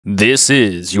This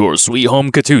is your Sweet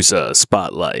Home Catoosa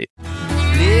Spotlight.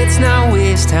 Let's not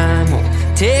waste time,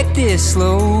 we'll take this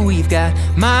slow. We've got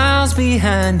miles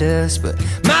behind us, but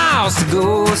miles to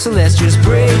go. So let's just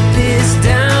break this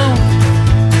down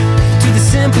to the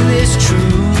simplest truth.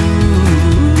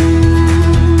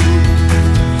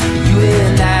 You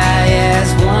and I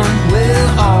as one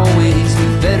will always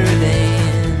be better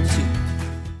than two.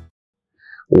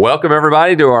 Welcome,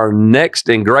 everybody, to our next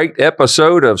and great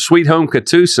episode of Sweet Home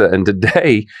Catoosa. And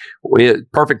today,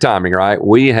 perfect timing, right?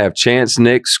 We have Chance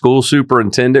Nix, School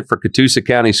Superintendent for Catoosa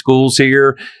County Schools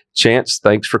here. Chance,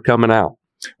 thanks for coming out.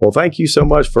 Well, thank you so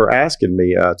much for asking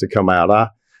me to come out.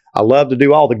 I love to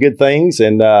do all the good things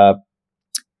and,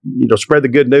 spread the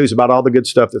good news about all the good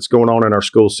stuff that's going on in our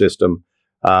school system.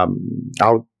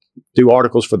 I'll do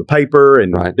articles for the paper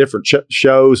and different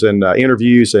shows and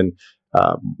interviews. And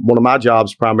one of my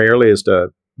jobs primarily is to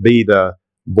be the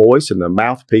voice and the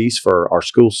mouthpiece for our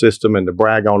school system and to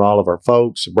brag on all of our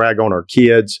folks, brag on our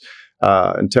kids,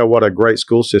 and tell what a great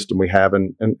school system we have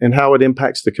and how it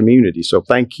impacts the community. So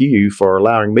thank you for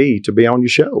allowing me to be on your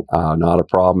show. Not a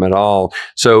problem at all.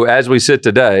 So as we sit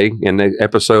today, and the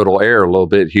episode will air a little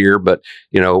bit here, but,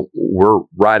 we're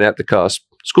right at the cusp,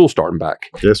 school starting back.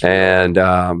 Yes, and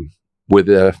with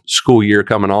the school year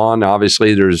coming on,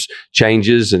 obviously there's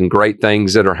changes and great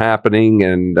things that are happening.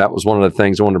 And that was one of the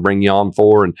things I wanted to bring you on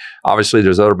for. And obviously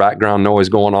there's other background noise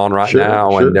going on right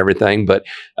now and everything. But,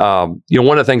 one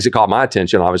of the things that caught my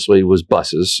attention, obviously, was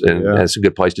buses. And that's a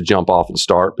good place to jump off and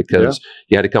start because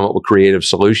you had to come up with creative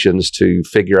solutions to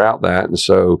figure out that. And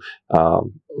so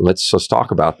let's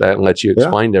talk about that and let you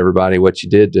explain to everybody what you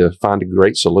did to find a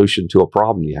great solution to a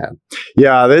problem you had.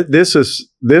 Yeah, this was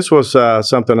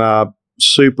something I'm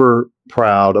super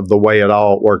proud of the way it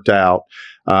all worked out.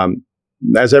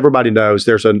 As everybody knows,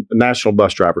 there's a national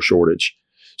bus driver shortage.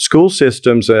 School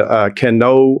systems can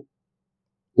no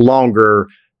longer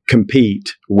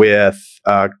compete with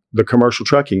the commercial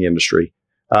trucking industry.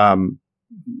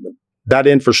 That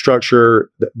infrastructure,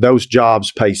 those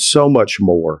jobs pay so much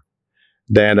more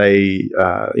than a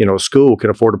school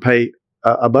can afford to pay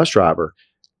a bus driver,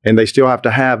 and they still have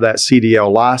to have that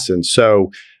CDL license. So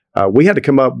we had to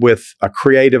come up with a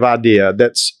creative idea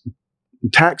that's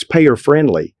taxpayer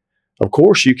friendly. Of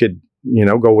course, you could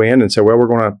go in and say, well, we're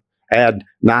going to add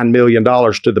 $9 million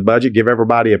to the budget, give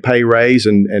everybody a pay raise,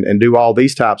 and do all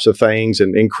these types of things,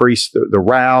 and increase the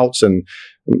routes and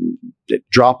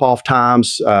drop off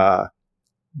times.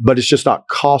 But it's just not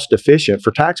cost efficient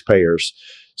for taxpayers.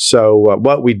 So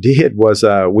what we did was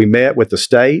we met with the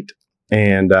state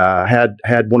and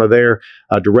had one of their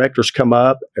directors come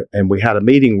up, and we had a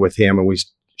meeting with him, and we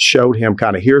showed him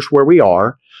kind of, here's where we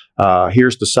are.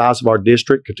 Here's the size of our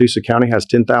district. Catoosa County has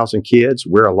 10,000 kids.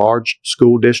 We're a large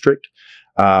school district,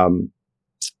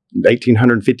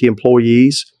 1,850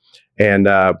 employees, and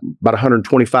about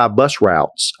 125 bus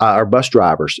routes, or bus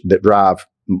drivers that drive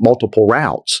multiple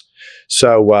routes.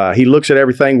 So he looks at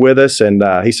everything with us, and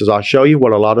he says, I'll show you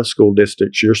what a lot of school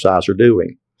districts your size are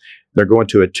doing. They're going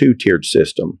to a two-tiered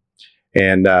system.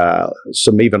 And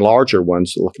some even larger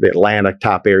ones, look at the Atlanta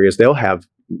type areas, they'll have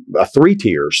 3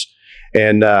 tiers,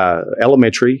 and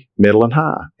elementary, middle, and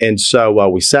high. And so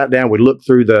we sat down, we looked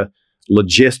through the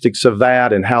logistics of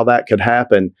that and how that could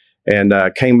happen, and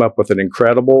came up with an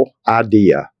incredible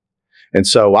idea. And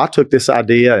so I took this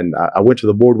idea and I went to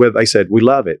the board with it. They said, we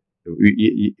love it.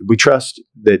 We trust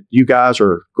that you guys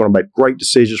are going to make great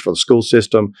decisions for the school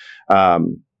system.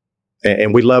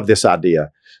 And we love this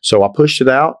idea. So I pushed it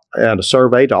out and a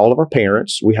survey to all of our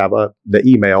parents. We have the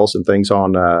emails and things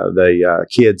on the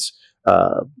kids'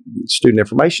 student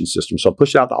information system. So I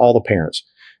pushed it out to all the parents.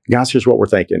 Guys, here's what we're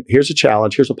thinking. Here's a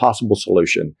challenge. Here's a possible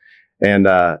solution. And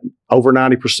over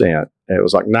 90%, it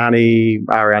was like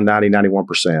around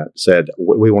 91% said,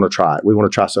 we want to try it. We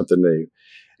want to try something new.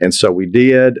 And so we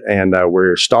did, and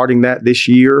we're starting that this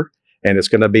year. And it's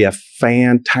going to be a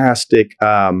fantastic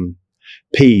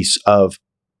piece of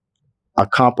a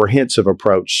comprehensive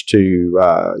approach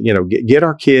to, get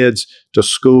our kids to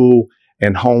school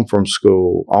and home from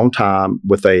school on time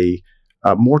with a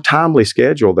more timely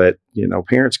schedule that,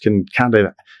 parents can kind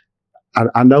of,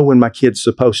 I know when my kid's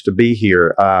supposed to be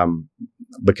here,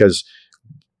 because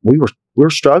we're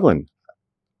struggling.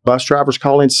 Bus drivers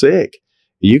call in sick.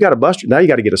 You got a bus, now you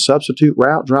got to get a substitute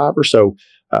route driver. So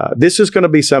this is going to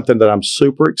be something that I'm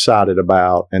super excited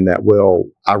about, and that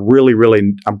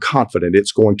I'm confident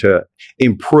it's going to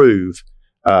improve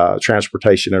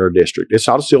transportation in our district. It's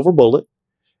not a silver bullet.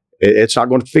 It's not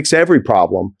going to fix every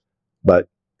problem, but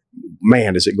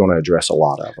man, is it going to address a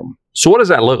lot of them. So what does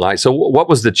that look like? So what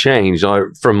was the change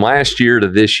from last year to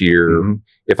this year? Mm-hmm.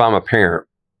 If I'm a parent,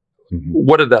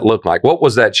 what did that look like? What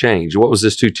was that change? What was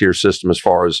this 2-tier system as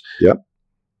far as? Yep.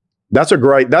 That's a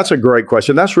great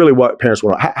question. That's really what parents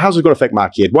want to know. How's it going to affect my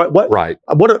kid?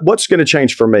 What's going to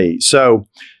change for me? So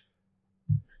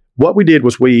what we did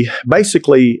was we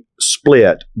basically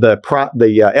split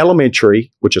the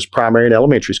elementary, which is primary and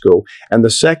elementary school, and the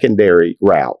secondary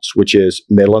routes, which is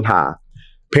middle and high.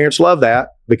 Parents love that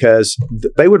because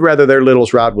they would rather their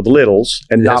littles ride with littles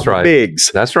and not with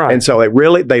bigs. That's right. And so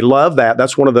they love that.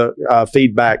 That's one of the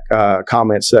feedback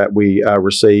comments that we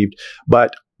received.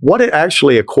 But what it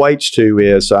actually equates to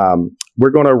is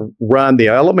we're going to run the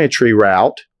elementary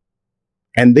route,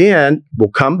 and then we'll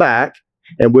come back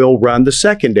and we'll run the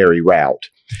secondary route.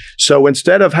 So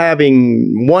instead of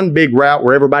having one big route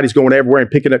where everybody's going everywhere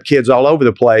and picking up kids all over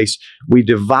the place, we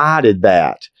divided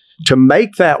that. To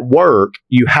make that work,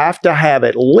 you have to have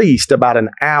at least about an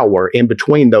hour in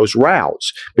between those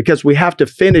routes because we have to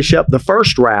finish up the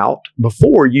first route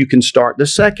before you can start the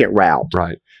second route.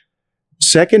 Right.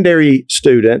 Secondary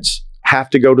students have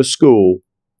to go to school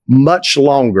much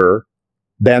longer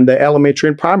than the elementary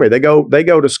and primary. They go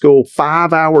to school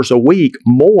 5 hours a week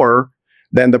more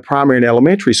than the primary and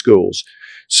elementary schools.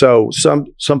 So some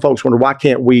folks wonder, why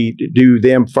can't we do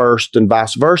them first and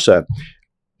vice versa?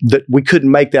 That we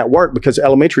couldn't make that work because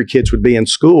elementary kids would be in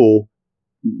school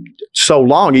so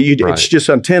long. It's just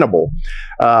untenable.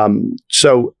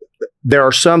 So there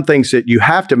are some things that you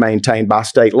have to maintain by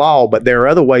state law, but there are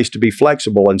other ways to be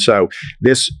flexible. And so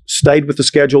this stayed with the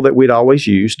schedule that we'd always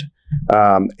used.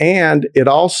 And it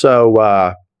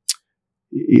also,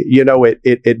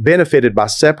 it benefited by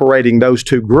separating those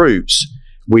two groups.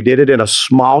 We did it in a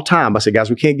small time. I said, guys,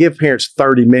 we can't give parents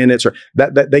 30 minutes or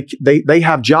that they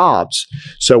have jobs.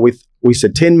 So we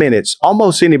said 10 minutes.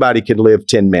 Almost anybody can live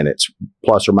 10 minutes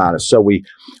plus or minus. So we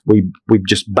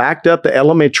just backed up the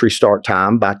elementary start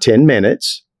time by 10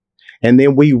 minutes. And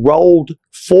then we rolled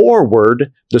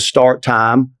forward the start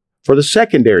time for the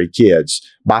secondary kids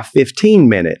by 15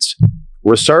 minutes.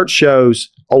 Research shows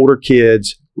older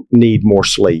kids need more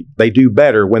sleep. They do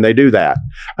better when they do that.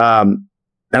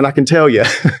 And I can tell you,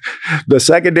 the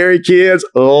secondary kids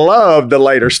loved the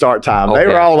later start time. Okay. They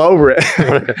were all over it.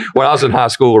 When I was in high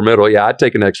school or middle, I'd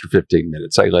take an extra 15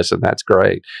 minutes. Say, listen, that's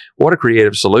great. What a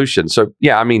creative solution. So,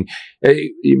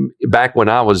 back when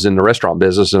I was in the restaurant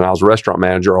business and I was a restaurant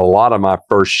manager, a lot of my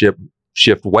first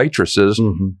shift waitresses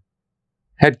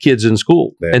had kids in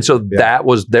school. And so that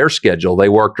was their schedule. They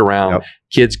worked around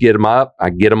kids, get them up. I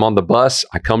get them on the bus.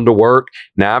 I come to work.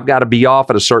 Now I've got to be off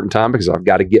at a certain time because I've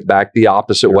got to get back the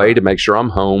opposite way to make sure I'm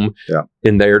home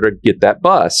in there to get that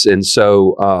bus. And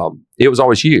so it was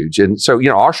always huge. And so,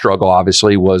 our struggle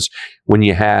obviously was when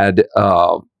you had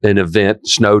an event,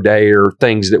 snow day, or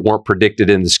things that weren't predicted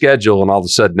in the schedule. And all of a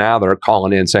sudden now they're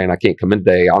calling in saying, I can't come in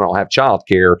today. I don't have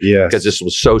childcare because this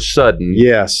was so sudden.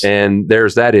 Yes. And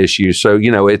there's that issue. So,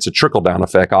 it's a trickle down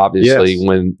effect, obviously,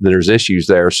 when there's issues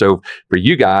there. So for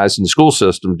you guys in the school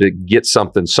system to get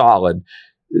something solid,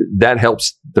 that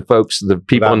helps the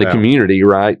people in the community,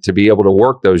 right, to be able to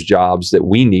work those jobs that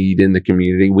we need in the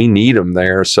community. We need them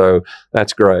there. So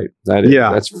that's great.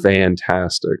 That's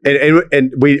fantastic.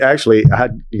 And we actually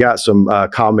got some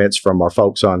comments from our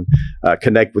folks on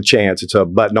Connect with Chance. It's a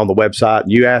button on the website.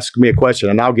 You ask me a question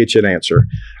and I'll get you an answer.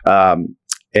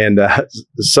 And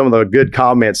some of the good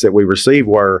comments that we received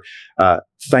were,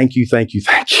 thank you.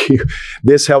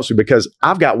 This helps me because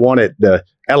I've got one at the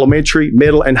elementary,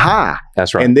 middle, and high.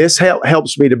 That's right. And this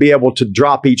helps me to be able to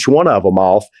drop each one of them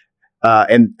off.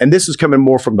 And this is coming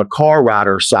more from the car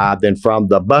rider side than from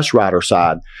the bus rider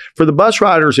side. For the bus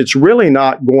riders, it's really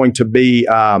not going to be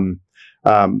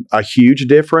a huge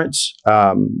difference.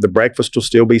 The breakfast will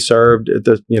still be served at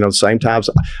the same times.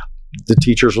 The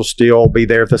teachers will still be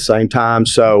there at the same time.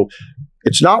 So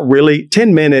it's not really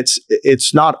 10 minutes.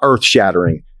 It's not earth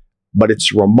shattering, but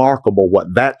it's remarkable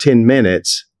what that 10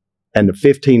 minutes and the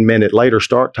 15-minute later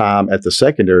start time at the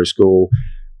secondary school,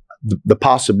 the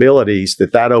possibilities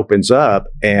that opens up.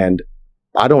 And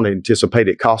I don't anticipate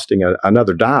it costing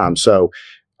another dime. So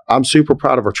I'm super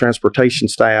proud of our transportation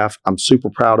staff. I'm super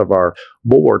proud of our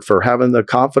board for having the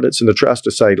confidence and the trust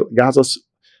to say, guys, let's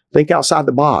think outside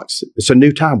the box. It's a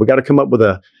new time. We got to come up with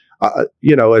as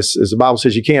the Bible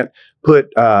says, you can't put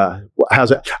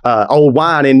old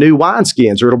wine in new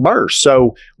wineskins or it'll burst.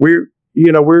 So we're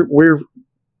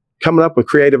coming up with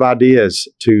creative ideas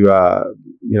to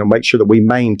make sure that we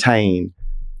maintain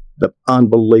the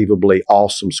unbelievably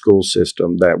awesome school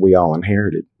system that we all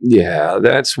inherited. Yeah,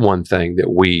 that's one thing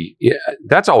that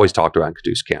that's always talked about in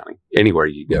Catoosa County. Anywhere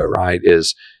you go, right,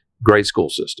 is great school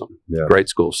system. Yeah. Great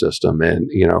school system. And,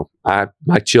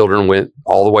 my children went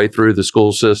all the way through the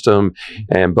school system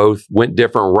and both went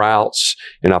different routes.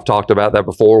 And I've talked about that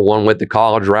before. One went the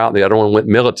college route, the other one went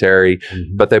military,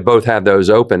 but they both had those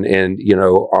open. And,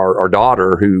 our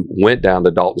daughter who went down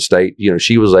to Dalton State,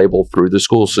 she was able through the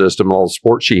school system, all the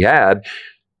sports she had,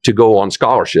 to go on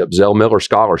scholarship, Zell Miller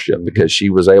scholarship, because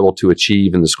she was able to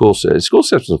achieve in the school system. The school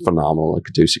system is phenomenal in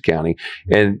Catoosa County.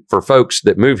 And for folks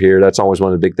that move here, that's always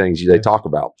one of the big things they talk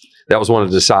about. That was one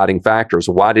of the deciding factors.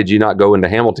 Why did you not go into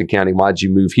Hamilton County? Why did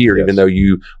you move here? Even though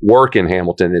you work in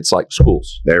Hamilton, it's like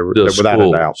schools. They're without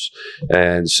a doubt.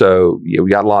 And so we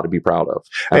got a lot to be proud of.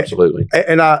 Absolutely.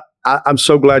 And I'm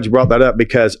so glad you brought that up,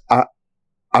 because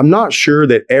I'm not sure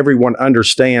that everyone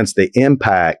understands the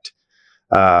impact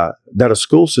that a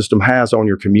school system has on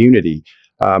your community.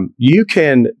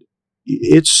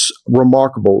 It's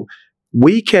remarkable.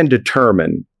 We can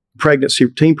determine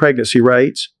teen pregnancy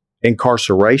rates,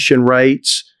 incarceration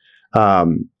rates,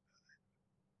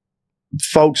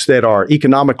 folks that are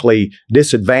economically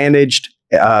disadvantaged,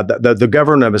 the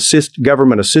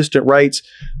government assistant rates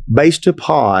based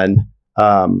upon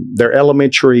their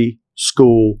elementary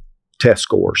school test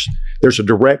scores. There's a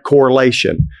direct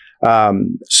correlation.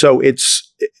 So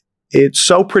it's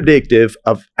so predictive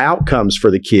of outcomes for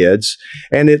the kids,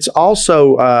 and it's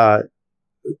also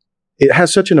it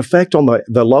has such an effect on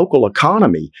the local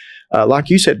economy.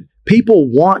 Like you said, people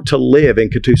want to live in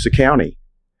Catoosa County.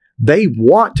 They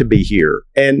want to be here,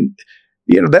 and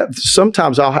that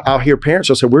sometimes I'll hear parents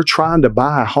will say, "We're trying to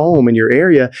buy a home in your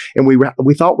area, and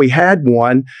we thought we had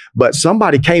one, but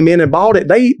somebody came in and bought it.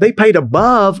 They paid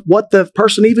above what the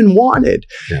person even wanted."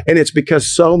 Yeah. And it's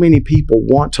because so many people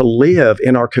want to live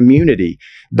in our community.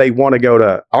 They want to go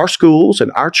to our schools and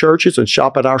our churches and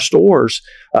shop at our stores.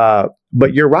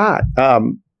 But you're right.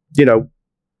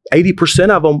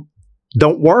 80% of them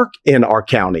don't work in our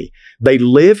county. They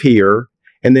live here,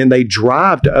 and then they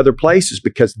drive to other places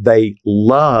because they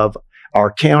love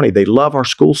our county. They love our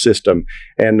school system.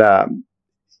 And I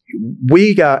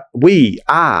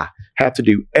have to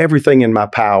do everything in my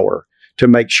power to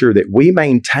make sure that we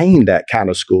maintain that kind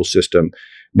of school system,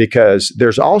 because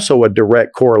there's also a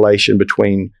direct correlation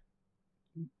between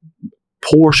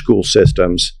poor school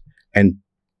systems and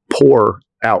poor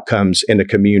outcomes in the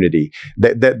community.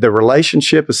 That the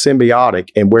relationship is symbiotic,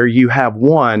 and where you have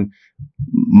one,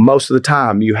 most of the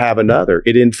time you have another.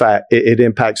 It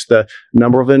impacts the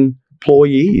number of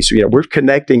employees. We're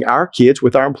connecting our kids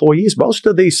with our employees. Most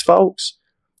of these folks,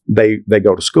 they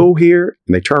go to school here,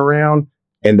 and they turn around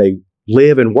and they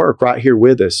live and work right here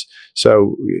with us.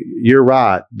 So you're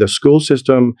right. The school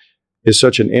system is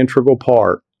such an integral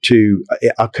part to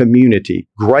a community.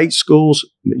 Great schools,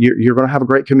 you're going to have a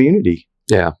great community.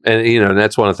 Yeah. And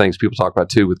that's one of the things people talk about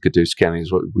too with Catoosa County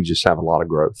is we just have a lot of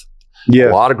growth.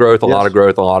 Yeah. A lot of growth, a lot of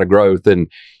growth. And,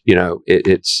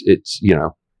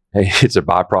 it's a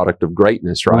byproduct of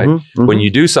greatness, right? Mm-hmm. When you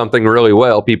do something really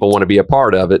well, people want to be a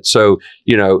part of it. So,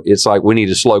 it's like we need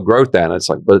to slow growth down. It's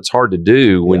like, but it's hard to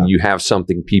do when you have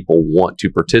something people want to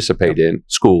participate in,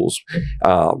 schools.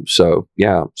 So,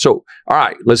 all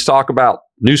right, let's talk about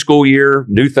new school year,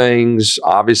 new things.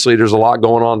 Obviously, there's a lot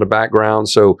going on in the background.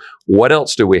 So what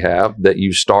else do we have that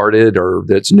you started or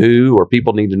that's new or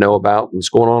people need to know about what's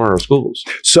going on in our schools?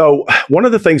 So one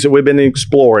of the things that we've been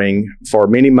exploring for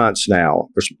many months now,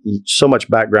 there's so much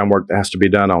background work that has to be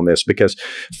done on this, because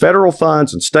federal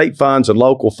funds and state funds and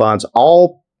local funds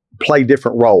all play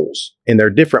different roles in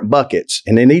their different buckets.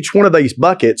 And in each one of these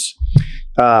buckets,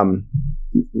 no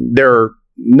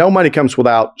money comes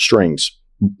without strings.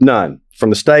 None. From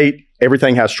the state,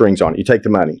 everything has strings on it. You take the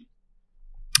money.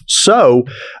 So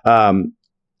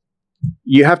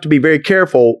you have to be very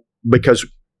careful, because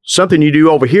something you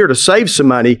do over here to save some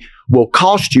money will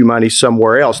cost you money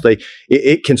somewhere else.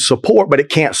 It can support, but it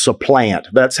can't supplant.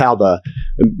 That's how the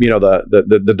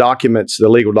documents, the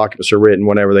legal documents are written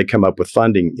whenever they come up with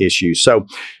funding issues. So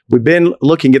we've been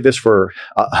looking at this for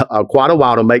quite a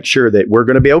while to make sure that we're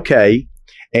going to be okay,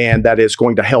 and that it's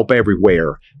going to help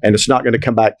everywhere, and it's not going to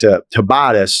come back to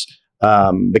bite us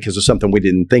because of something we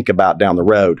didn't think about down the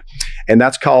road. And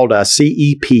that's called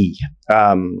CEP.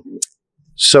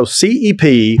 So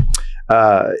CEP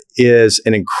is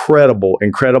an incredible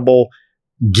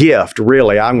gift,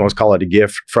 really. I'm going to call it a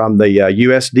gift from the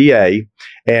USDA.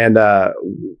 And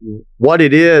what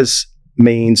it is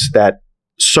means that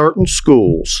certain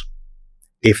schools,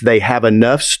 if they have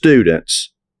enough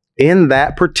students in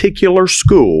that particular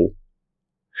school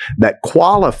that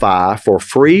qualify for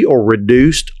free or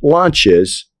reduced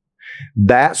lunches,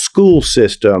 that school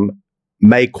system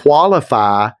may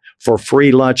qualify for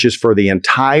free lunches for the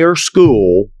entire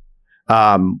school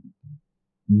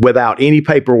without any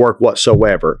paperwork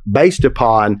whatsoever, based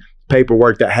upon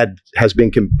paperwork that has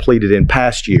been completed in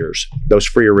past years, those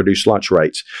free or reduced lunch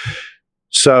rates.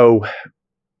 So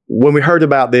when we heard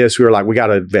about this, we were like, we got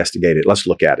to investigate it. Let's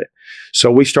look at it.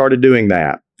 So we started doing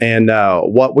that. And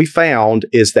what we found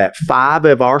is that 5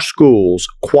 of our schools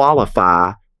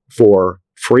qualify for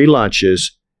free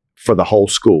lunches for the whole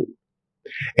school.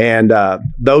 And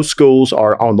those schools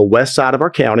are on the west side of our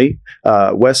county,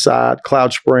 West Side,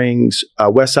 Cloud Springs,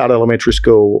 West Side Elementary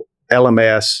School,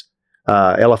 LMS,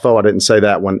 LFO, I didn't say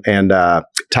that one, and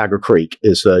Tiger Creek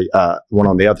is the one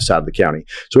on the other side of the county.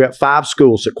 So we have 5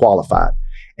 schools that qualified.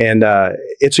 And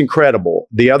it's incredible.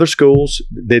 The other schools,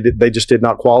 they just did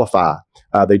not qualify.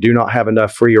 They do not have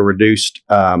enough free or reduced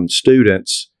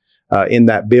students in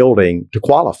that building to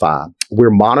qualify.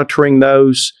 We're monitoring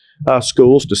those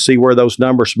schools to see where those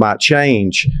numbers might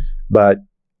change. But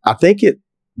I think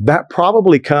that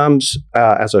probably comes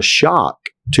as a shock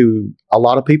to a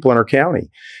lot of people in our county,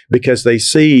 because they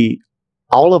see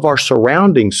all of our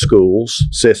surrounding schools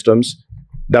systems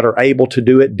that are able to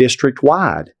do it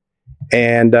district-wide.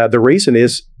 And the reason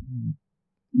is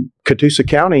Catoosa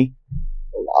County,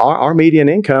 our median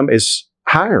income is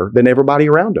higher than everybody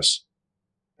around us.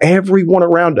 Everyone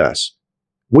around us,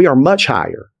 we are much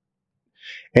higher.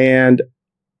 And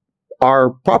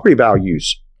our property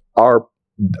values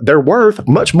they're worth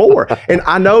much more. And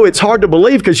I know it's hard to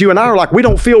believe, because you and I are like, we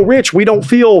don't feel rich. We don't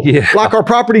feel like our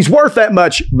property's worth that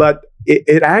much. But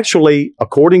it actually,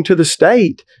 according to the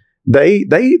state, they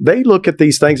look at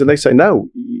these things and they say, no,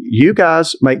 you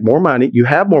guys make more money. You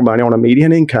have more money on a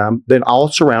median income than all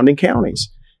surrounding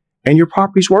counties, and your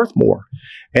property's worth more.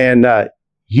 And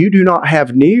you do not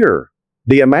have near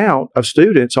the amount of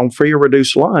students on free or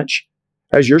reduced lunch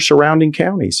as your surrounding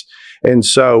counties. And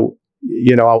so,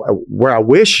 where I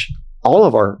wish all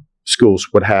of our schools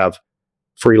would have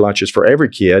free lunches for every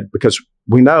kid, because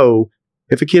we know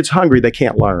if a kid's hungry, they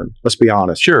can't learn. Let's be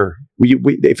honest. Sure.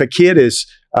 If a kid is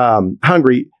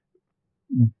hungry,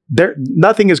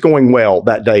 nothing is going well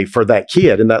that day for that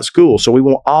kid in that school. So we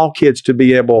want all kids to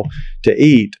be able to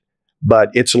eat, but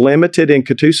it's limited in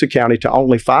Catoosa County to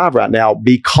only 5 right now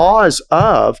because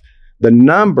of the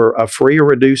number of free or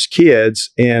reduced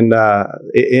kids in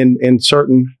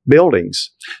certain buildings.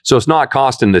 So it's not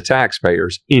costing the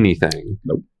taxpayers anything.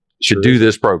 Nope. Should do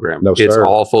this program. No, it's sir.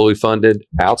 all fully funded,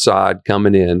 outside,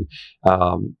 coming in.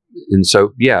 And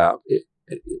so,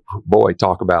 boy,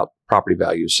 talk about property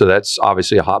values. So that's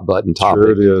obviously a hot button topic.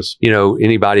 Sure it is.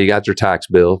 Anybody got their tax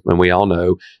bill, and we all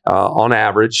know, on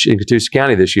average in Catoosa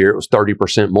County this year, it was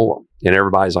 30% more. And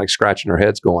everybody's like scratching their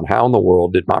heads going, how in the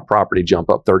world did my property jump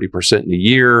up 30% in a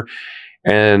year?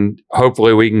 And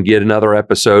hopefully we can get another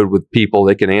episode with people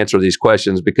that can answer these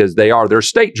questions, because they're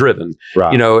state driven.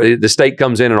 Right. The state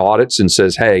comes in and audits and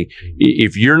says, hey,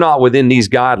 if you're not within these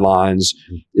guidelines,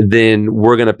 then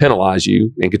we're going to penalize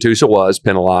you. And Catoosa was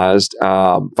penalized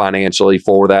financially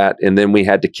for that. And then we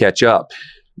had to catch up.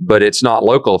 But it's not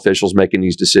local officials making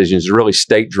these decisions. It's really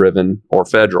state driven or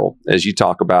federal, as you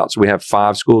talk about. So we have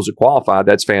 5 schools that qualified.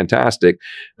 That's fantastic.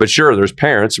 But sure, there's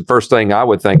parents. The first thing I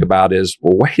would think about is,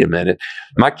 well, wait a minute.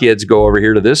 My kids go over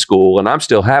here to this school and I'm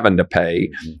still having to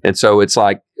pay. And so it's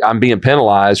like I'm being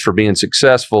penalized for being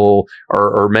successful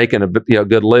or making a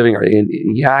good living. And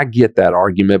I get that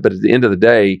argument. But at the end of the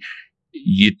day,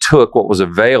 you took what was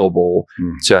available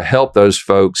to help those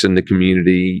folks in the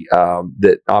community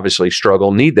that obviously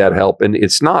struggle, need that help. And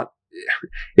it's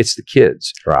the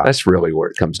kids. Right. That's really where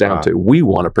it comes down to. We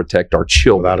want to protect our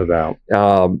children. Without a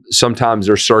doubt. Sometimes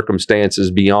there's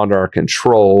circumstances beyond our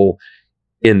control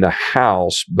in the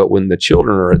house, but when the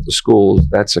children are at the schools,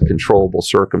 that's a controllable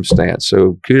circumstance.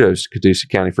 So kudos to Catoosa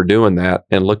County for doing that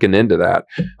and looking into that.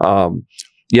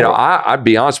 I'd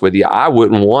be honest with you, I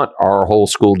wouldn't want our whole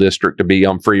school district to be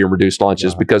on free and reduced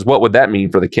lunches, because what would that mean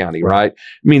for the county, right? It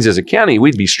means as a county,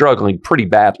 we'd be struggling pretty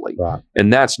badly. Right.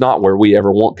 And that's not where we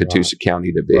ever want Catoosa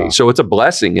County to be. Right. So it's a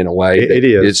blessing in a way. It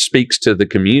is. It speaks to the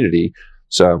community.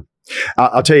 So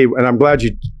I'll tell you, and I'm glad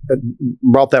you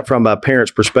brought that from a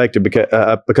parent's perspective,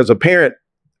 because a parent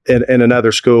in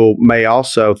another school may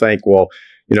also think, well,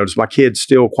 does my kid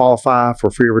still qualify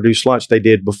for free or reduced lunch? They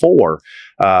did before.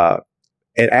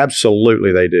 And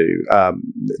absolutely they do.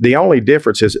 The only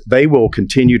difference is they will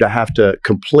continue to have to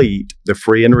complete the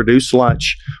free and reduced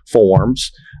lunch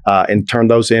forms and turn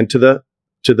those into the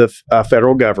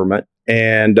federal government.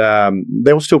 And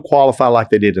they'll still qualify like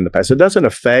they did in the past. It doesn't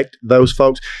affect those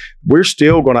folks. We're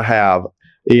still going to have,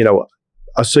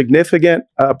 a significant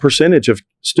percentage of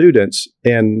students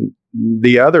in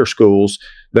the other schools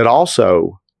that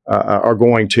also are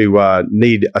going to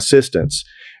need assistance.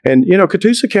 And,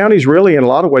 Catoosa County is really, in a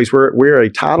lot of ways, we're a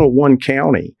Title I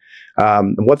county.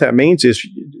 And what that means is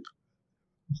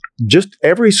just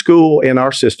every school in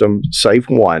our system, save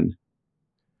one,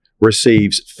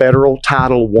 receives federal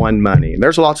Title I money. And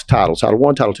there's lots of titles, Title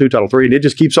I, Title II, Title III, and it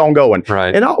just keeps on going.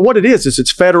 Right. And what it is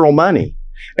it's federal money.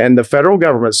 And the federal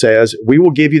government says, we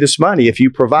will give you this money if you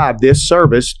provide this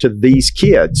service to these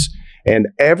kids. And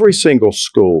every single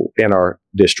school in our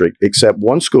district, except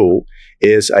one school,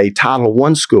 is a Title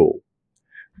I school.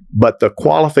 But the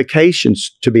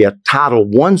qualifications to be a Title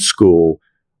I school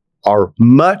are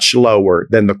much lower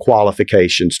than the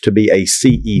qualifications to be a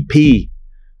CEP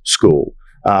school.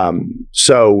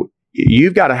 So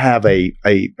you've got to have a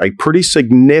pretty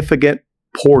significant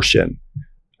portion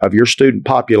of your student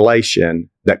population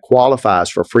that qualifies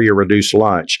for free or reduced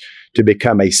lunch to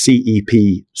become a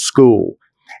CEP school.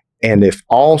 And if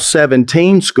all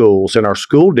 17 schools in our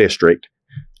school district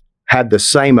had the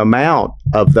same amount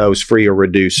of those free or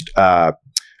reduced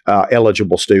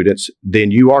eligible students,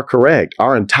 then you are correct.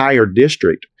 Our entire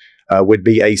district would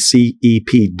be a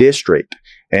CEP district.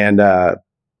 And I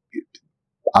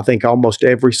think almost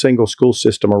every single school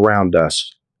system around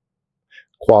us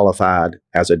qualified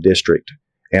as a district.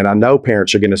 And I know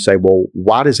parents are going to say, well,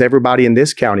 why does everybody in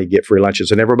this county get free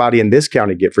lunches and everybody in this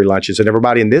county get free lunches and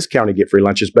everybody in this county get free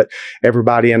lunches, but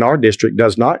everybody in our district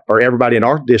does not, or everybody in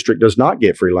our district does not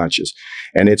get free lunches?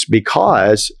 And it's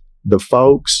because the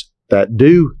folks that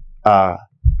do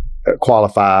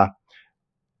qualify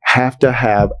have to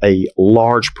have a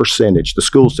large percentage, the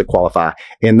schools that qualify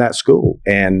in that school.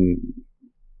 And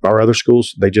our other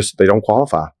schools, they don't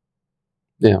qualify.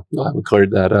 Yeah, we cleared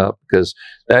that up because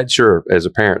that sure, as a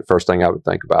parent, first thing I would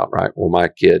think about, right? Well, my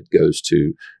kid goes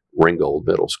to Ringgold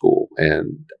Middle School,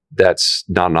 and that's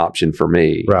not an option for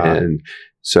me. Right. And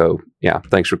so, yeah,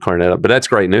 thanks for clearing that up. But that's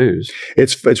great news.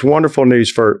 It's wonderful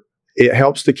news it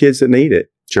helps the kids that need it.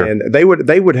 Sure. And they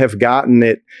would have gotten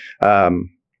it.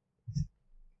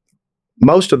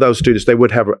 Most of those students, they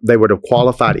would have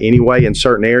qualified anyway in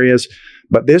certain areas.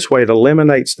 But this way, it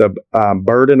eliminates the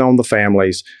burden on the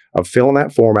families of filling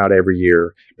that form out every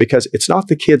year, because it's not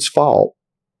the kid's fault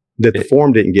that the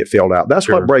form didn't get filled out. That's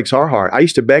what breaks our heart. I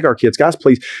used to beg our kids, guys,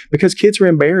 please, because kids are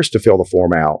embarrassed to fill the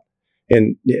form out.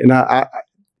 And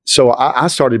so I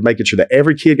started making sure that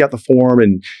every kid got the form,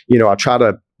 and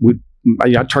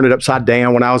I turned it upside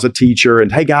down when I was a teacher.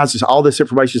 And hey guys, all this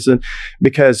information,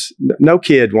 because no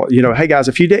kid, hey guys,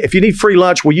 if you need free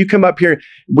lunch, will you come up here?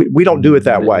 We don't do it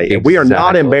that way. Exactly. And we are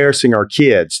not embarrassing our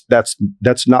kids. That's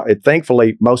not.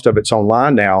 Thankfully, most of it's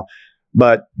online now.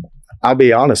 But I'll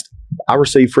be honest, I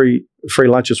received free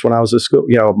lunches when I was at school.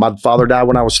 My father died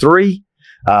when I was 3.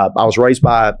 I was raised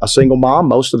by a single mom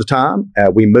most of the time.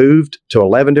 We moved to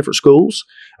 11 different schools.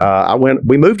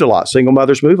 We moved a lot. Single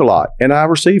mothers move a lot. And I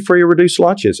received free or reduced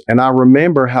lunches. And I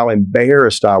remember how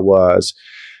embarrassed I was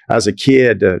as a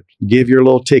kid to give your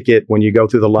little ticket when you go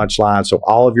through the lunch line. So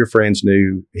all of your friends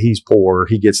knew he's poor.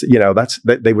 He gets,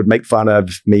 they would make fun of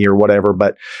me or whatever.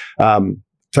 But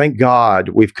thank God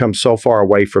we've come so far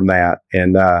away from that.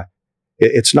 And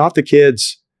it's not the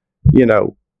kids,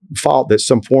 fault that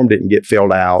some form didn't get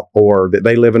filled out or that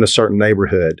they live in a certain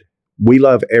neighborhood. We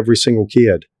love every single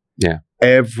kid. Yeah.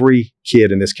 Every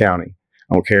kid in this county.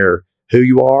 I don't care who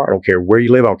you are. I don't care where you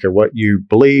live. I don't care what you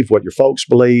believe, what your folks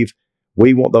believe.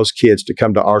 We want those kids to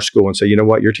come to our school and say, you know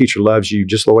what, your teacher loves you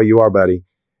just the way you are, buddy,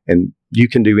 and you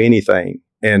can do anything.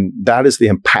 And that is the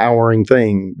empowering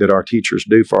thing that our teachers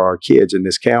do for our kids in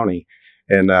this county.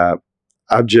 And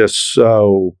I'm just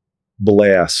so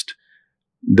blessed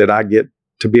that I get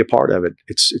to be a part of it.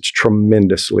 It's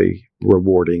tremendously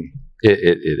rewarding.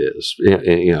 It is.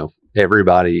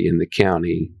 Everybody in the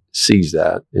county sees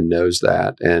that and knows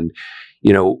that. And,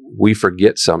 we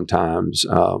forget sometimes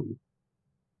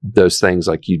those things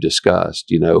like you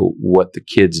discussed, what the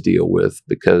kids deal with,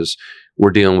 because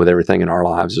we're dealing with everything in our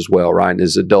lives as well, right? And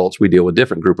as adults, we deal with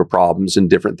different group of problems and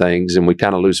different things, and we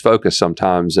kind of lose focus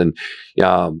sometimes. And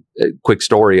a quick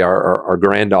story, our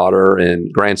granddaughter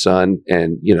and grandson,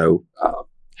 and,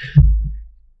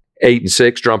 8 and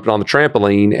 6 jumping on the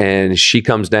trampoline, and she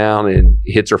comes down and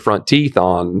hits her front teeth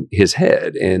on his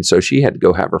head. And so she had to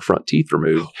go have her front teeth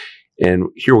removed. And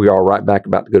here we are right back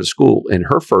about to go to school. And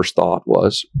her first thought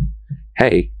was,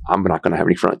 hey, I'm not going to have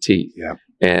any front teeth. Yeah.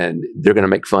 And they're going to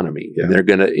make fun of me. Yeah. And they're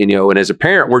going to, and as a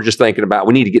parent, we're just thinking about,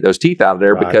 we need to get those teeth out of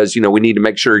there, right, because, we need to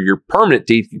make sure your permanent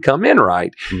teeth can come in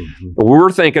right. Mm-hmm. But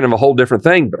we're thinking of a whole different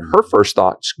thing, but her first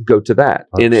thoughts go to that.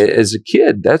 100%. And as a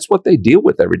kid, that's what they deal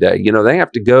with every day. They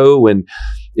have to go and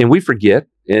we forget,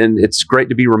 and it's great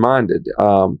to be reminded.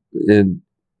 And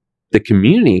the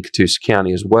community in Catoosa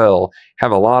County as well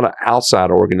have a lot of outside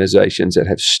organizations that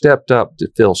have stepped up to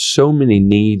fill so many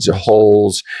needs,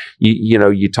 holes.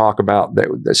 You talk about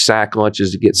the sack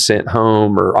lunches that get sent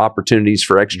home, or opportunities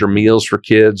for extra meals for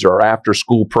kids, or after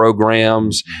school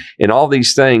programs, and all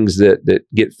these things that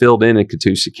get filled in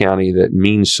Catoosa County that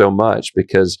means so much,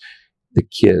 because the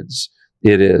kids,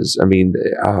 it is. I mean,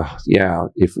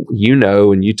 if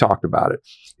and you talked about it,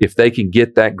 if they can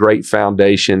get that great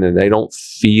foundation and they don't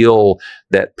feel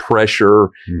that pressure,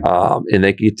 and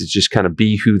they get to just kind of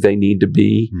be who they need to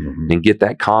be and get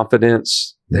that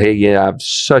confidence, they have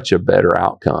such a better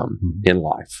outcome in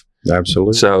life.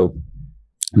 Absolutely. So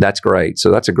that's great. So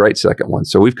that's a great second one.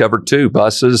 So we've covered 2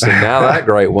 buses, and now that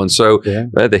great one. So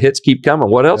the hits keep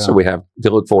coming. What else do we have to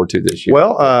look forward to this year?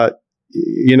 Well,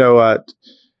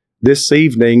 this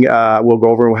evening, we'll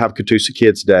go over and we'll have Catoosa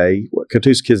Kids Day.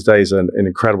 Catoosa Kids Day is an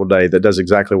incredible day that does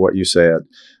exactly what you said.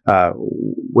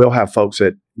 We'll have folks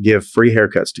that give free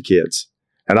haircuts to kids.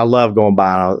 And I love going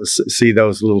by and see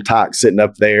those little tykes sitting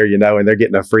up there, and they're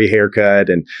getting a free haircut.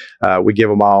 And we give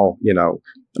them all,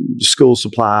 school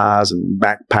supplies and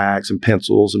backpacks and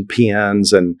pencils and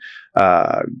pens, and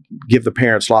give the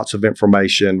parents lots of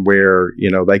information where,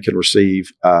 they can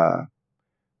receive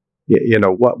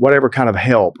whatever kind of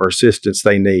help or assistance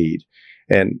they need.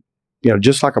 And,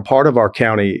 just like a part of our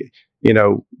county,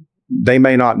 they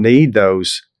may not need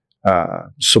those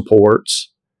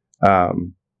supports.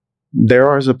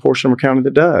 There is a portion of our county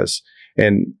that does.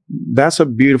 And that's a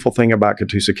beautiful thing about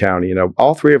Catoosa County.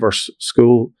 All 3 of our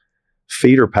school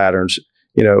feeder patterns,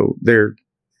 they're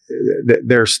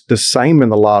the same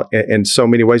in so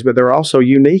many ways, but they're also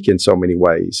unique in so many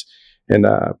ways. And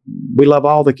we love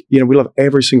we love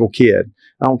every single kid.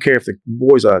 I don't care if the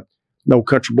boy's a no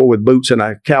country boy with boots and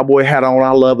a cowboy hat on.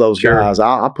 I love those guys.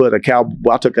 I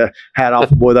took a hat off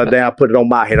the boy that day. I put it on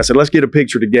my head. I said, let's get a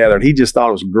picture together. And he just thought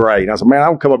it was great. And I said, man,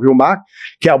 I'll come up here with my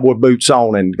cowboy boots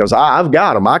on, and because I've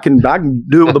got them. I can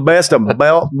do it with the best of them,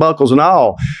 belt buckles and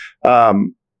all.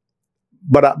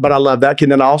 But I love that kid.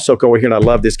 And then I also go over here and I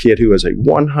love this kid who is a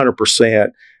 100%.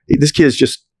 This kid's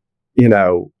just,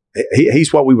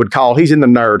 he's what we would call, he's in the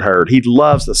nerd herd. He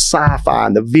loves the sci-fi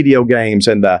and the video games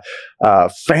and the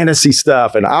fantasy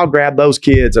stuff. And I'll grab those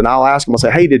kids and I'll ask them, I'll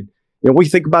say, hey, what do you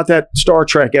think about that Star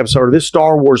Trek episode or this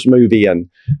Star Wars movie? And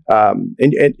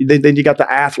then you got the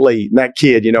athlete and that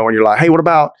kid, and you're like, hey, what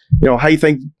about, how you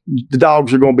think the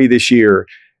dogs are going to be this year?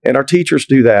 And our teachers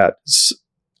do that.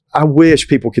 I wish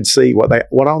people could see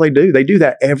what all they do. They do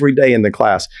that every day in the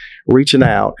class, reaching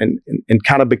out and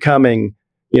kind of becoming,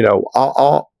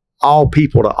 all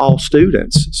people to all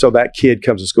students. So that kid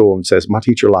comes to school and says, my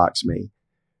teacher likes me.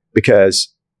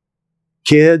 Because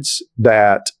kids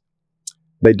that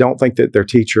they don't think that their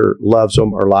teacher loves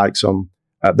them or likes them,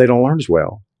 they don't learn as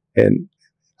well. And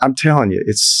I'm telling you,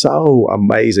 it's so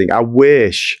amazing. I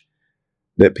wish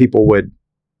that people would,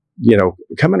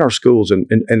 come in our schools and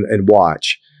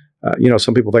watch.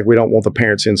 Some people think we don't want the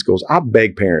parents in schools. I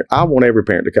want every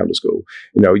parent to come to school.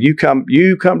 You come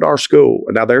to our school.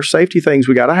 Now there's safety things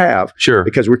we got to have, sure,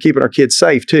 because we're keeping our kids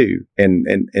safe too. And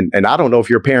I don't know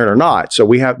if you're a parent or not. So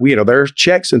there's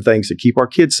checks and things to keep our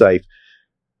kids safe.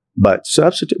 But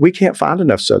we can't find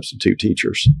enough substitute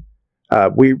teachers.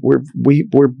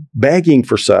 We're begging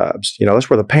for subs. That's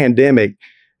where the pandemic,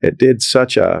 it did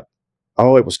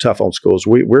it was tough on schools.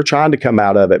 We're trying to come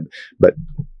out of it, but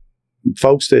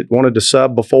folks that wanted to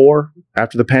sub before,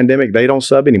 after the pandemic, they don't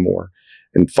sub anymore.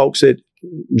 And folks that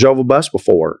drove a bus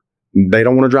before, they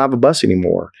don't want to drive a bus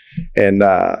anymore. And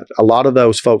a lot of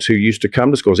those folks who used to come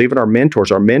to schools, even our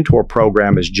mentor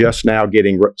program is just now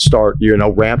getting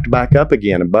ramped back up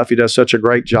again. And Buffy does such a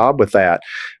great job with that.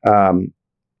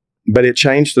 But it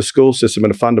changed the school system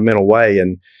in a fundamental way,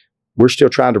 and we're still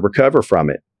trying to recover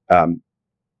from it.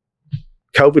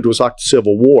 COVID was like the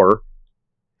Civil War,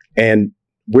 and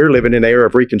we're living in an era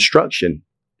of reconstruction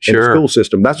in the school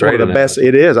system. That's one of the best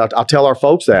it is. I'll tell our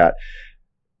folks that.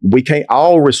 We can't,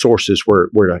 all resources were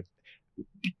to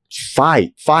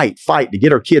fight to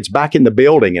get our kids back in the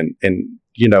building. And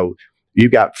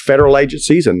you've got federal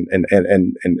agencies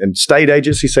and state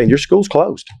agencies saying your school's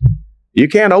closed. You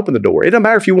can't open the door. It doesn't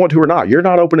matter if you want to or not. You're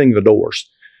not opening the doors.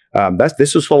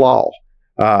 This is the law.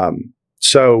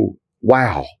 So,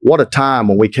 wow, what a time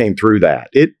when we came through that.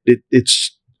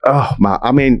 It's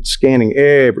scanning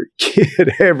every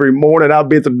kid every morning. I'll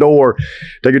be at the door,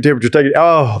 take your temperature,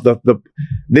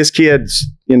 this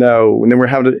kid's, and then we're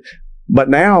having to, but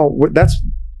now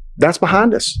that's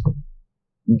behind us.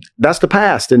 That's the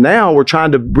past. And now we're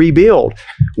trying to rebuild.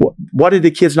 what did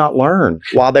the kids not learn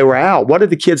while they were out? What did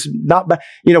the kids not,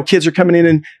 kids are coming in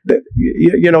and,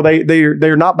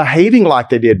 they're not behaving like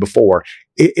they did before.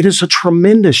 It is a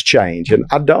tremendous change. And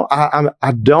I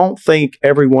don't think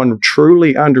everyone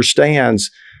truly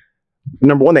understands,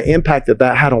 number one, the impact that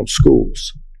had on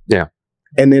schools. Yeah.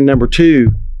 And then number two,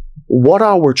 what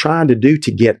all we're trying to do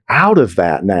to get out of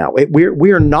that now.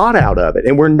 We are not out of it,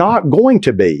 and we're not going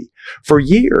to be for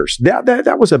years.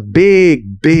 That was a big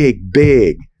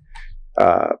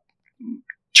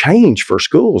change for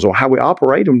schools on how we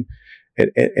operate them,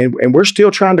 and we're still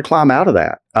trying to climb out of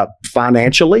that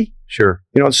financially. Sure.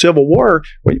 In the Civil War,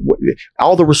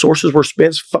 all the resources were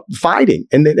spent fighting,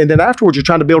 and then afterwards you're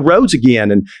trying to build roads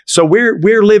again, and so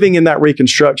we're living in that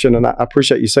reconstruction. And I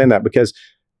appreciate you saying that, because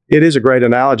it is a great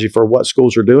analogy for what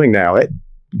schools are doing now.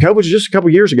 COVID was just a couple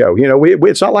of years ago.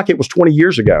 It's not like it was 20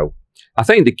 years ago. I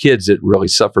think the kids that really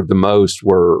suffered the most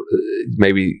were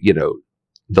maybe,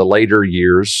 the later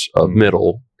years of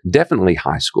middle, definitely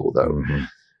high school, though. Mm-hmm.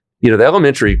 The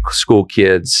elementary school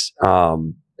kids,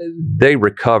 they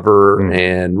recover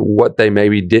and what they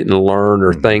maybe didn't learn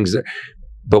or things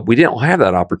but we didn't have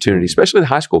that opportunity, especially the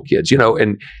high school kids,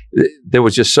 and there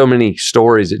was just so many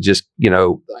stories that just,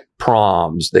 like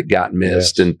proms that got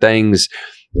missed and things,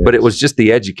 but it was just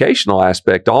the educational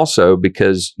aspect also,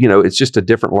 because, it's just a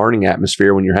different learning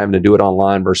atmosphere when you're having to do it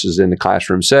online versus in the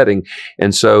classroom setting.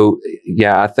 And so,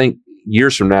 I think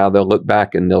years from now, they'll look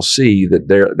back and they'll see that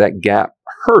that gap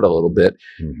hurt a little bit.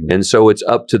 Mm-hmm. And so it's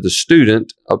up to the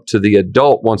student, up to the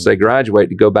adult once they graduate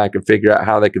to go back and figure out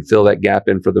how they can fill that gap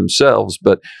in for themselves.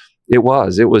 But it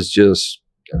was just,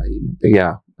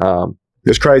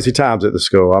 there's crazy times at the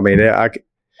school. I mean,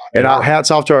 hats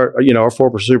off to our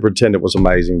former superintendent was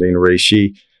amazing, Dina Reese.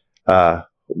 She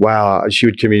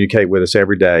would communicate with us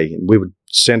every day, and we would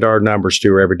send our numbers to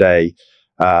her every day,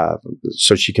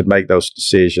 so she could make those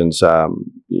decisions,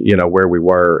 where we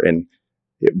were. And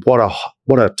what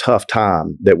a tough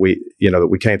time that we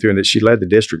came through, and that she led the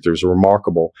district. It was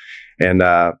remarkable. And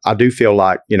I do feel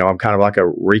like, I'm kind of like a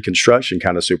reconstruction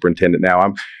kind of superintendent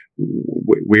now.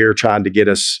 We're trying to get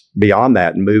us beyond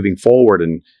that and moving forward.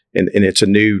 And it's a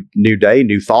new day,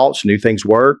 new thoughts, new things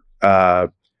work.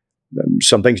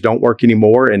 Some things don't work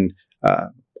anymore. And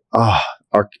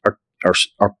our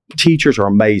teachers are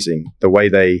amazing, the way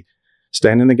they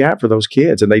stand in the gap for those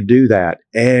kids. And they do that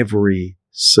every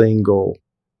single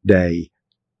day.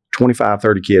 25,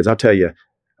 30 kids. I'll tell you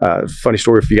a funny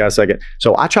story for you guys a second.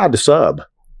 So I tried to sub.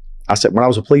 I said, when I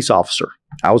was a police officer,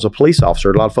 a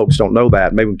lot of folks don't know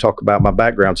that. Maybe we can talk about my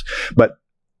backgrounds, but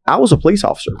I was a police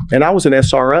officer and I was an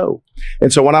SRO.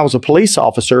 And so when I was a police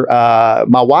officer,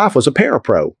 my wife was a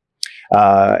parapro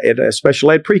in a special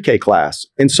ed pre-K class.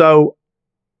 And so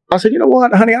I said, you know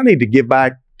what, honey, I need to give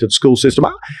back to the school system.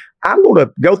 I'm going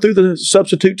to go through the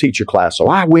substitute teacher class. So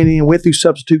I went through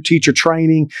substitute teacher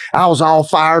training. I was all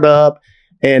fired up,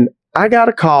 and I got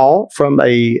a call from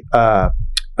a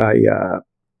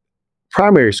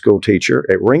primary school teacher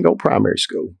at Ringo Primary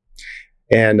School.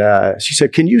 And she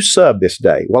said, can you sub this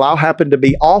day? Well, I happened to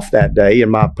be off that day in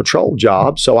my patrol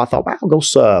job. So I thought, I'll go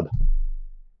sub.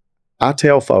 I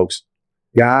tell folks,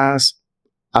 guys,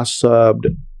 I subbed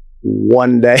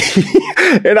one day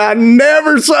and I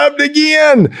never subbed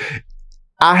again.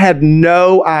 I had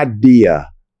no idea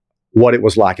what it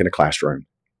was like in a classroom.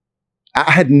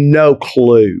 I had no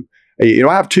clue.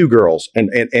 I have two girls and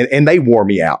they wore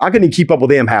me out. I couldn't even keep up with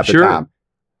them half the time.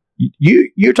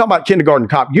 You're talking about kindergarten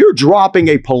cop. You're dropping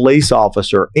a police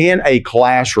officer in a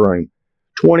classroom,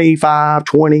 25,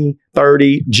 20,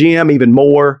 30, gym, even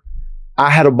more.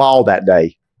 I had a ball that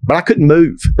day, but I couldn't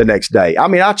move the next day. I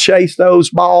mean, I chased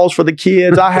those balls for the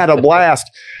kids. I had a blast.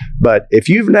 But if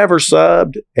you've never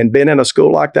subbed and been in a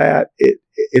school like that,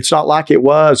 it's not like it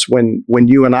was when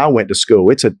you and I went to school.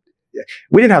 We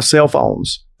didn't have cell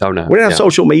phones. Oh, no. We didn't have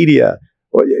social media.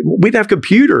 We didn't have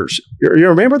computers. You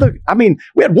remember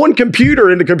we had one computer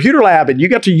in the computer lab, and you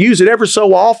got to use it ever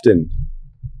so often.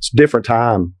 It's a different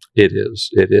time. It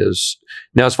is.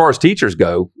 Now, as far as teachers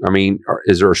go, I mean,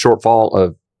 is there a shortfall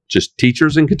of just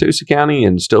teachers in Catoosa County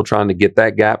and still trying to get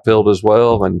that gap filled as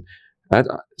well? And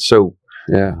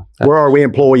where are we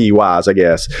employee-wise, I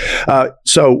guess?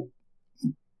 So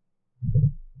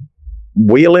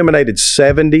we eliminated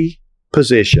 70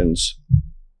 positions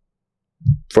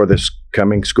for this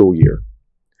coming school year.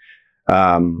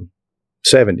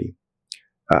 70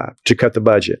 to cut the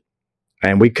budget.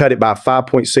 And we cut it by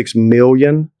 $5.6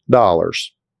 million.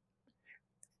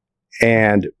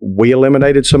 And we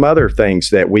eliminated some other things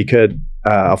that we could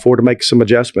afford to make some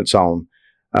adjustments on.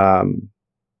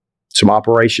 Some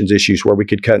operations issues where we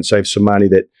could cut and save some money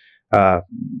that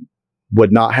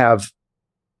would not have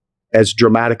as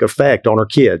dramatic effect on our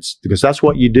kids, because that's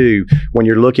what you do when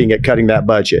you're looking at cutting that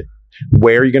budget.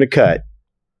 Where are you going to cut?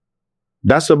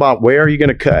 That's about where are you going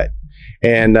to cut,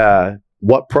 and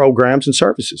what programs and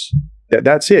services.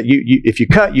 That's it. If you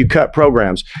cut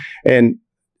programs, and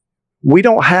we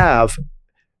don't have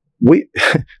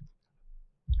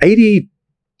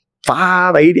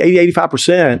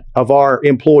 85% of our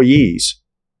employees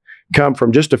come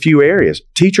from just a few areas.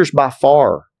 Teachers by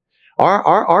far.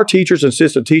 Our teachers and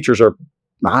assistant teachers are,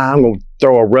 I'm going to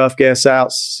throw a rough guess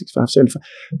out, 65, 75.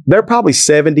 They're probably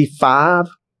 75.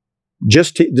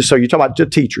 So you're talking about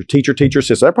just teacher,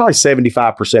 assistant. They're probably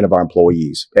 75% of our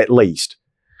employees, at least.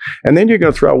 And then you're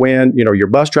going to throw in, your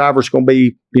bus driver's going to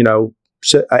be,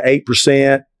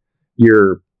 8%.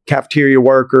 Your cafeteria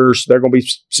workers, they're going to be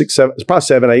 6, 7, it's probably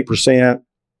 7, 8%.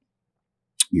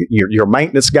 Your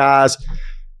maintenance guys.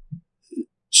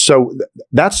 So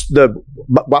that's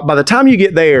by the time you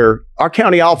get there, our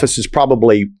county office is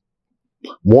probably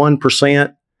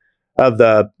 1% of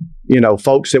the,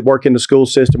 folks that work in the school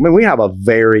system. I mean, we have a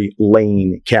very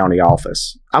lean county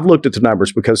office. I've looked at the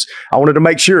numbers because I wanted to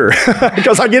make sure,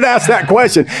 because I get asked that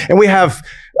question. And we have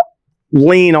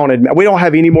lean on it. We don't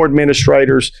have any more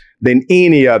administrators than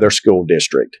any other school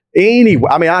district. I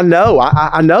know,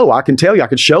 I can tell you, I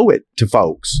can show it to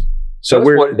folks. So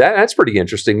that's pretty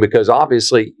interesting, because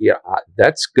obviously,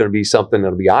 that's going to be something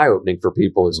that'll be eye-opening for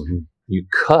people. Is you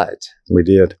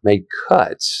made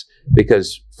cuts,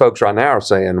 because folks right now are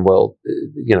saying, well,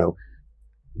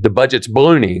 the budget's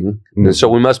ballooning, so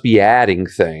we must be adding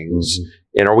things.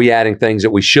 And are we adding things that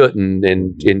we shouldn't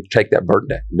and take that burden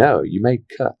down? No, you made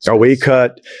cuts. Oh, we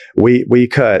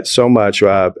cut so much.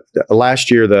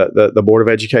 Last year, the Board of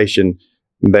Education,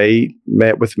 they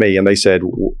met with me and they said,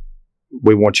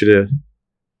 we want you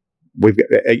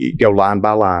to go line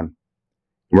by line.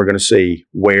 We're going to see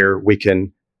where we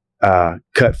can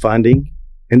cut funding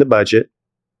in the budget.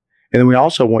 And then we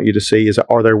also want you to see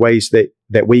are there ways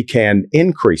that we can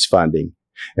increase funding?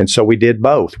 And so we did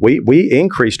both. We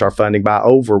increased our funding by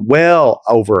well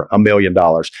over $1 million.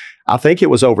 I think it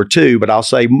was over 2, but I'll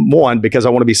say 1 because I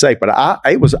want to be safe. But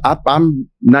I'm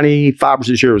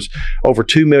 95% sure it was over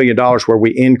 $2 million where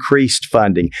we increased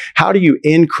funding. How do you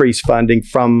increase funding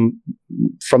from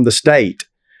the state?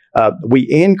 We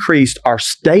increased our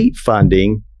state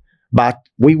funding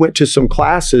we went to some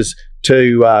classes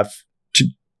to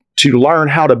learn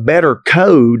how to better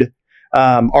code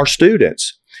our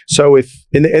students. So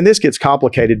and this gets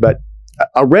complicated, but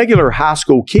a regular high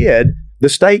school kid, the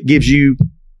state gives you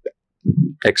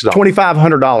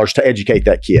 $2,500 to educate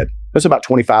that kid. That's about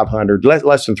 $2,500,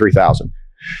 less than $3,000.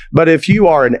 But if you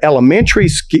are an elementary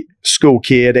school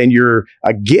kid and you're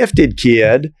a gifted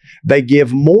kid, they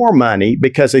give more money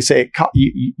because they say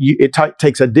it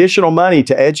takes additional money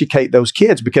to educate those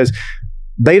kids, because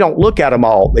they don't look at them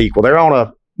all equal.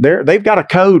 They've got a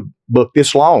code book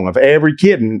this long of every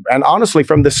kid. And honestly,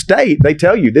 from the state, they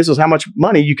tell you this is how much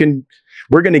money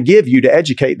we're going to give you to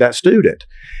educate that student.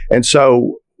 And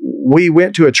so we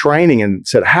went to a training and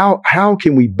said, how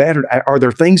can we better? Are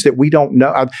there things that we don't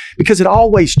know? Because it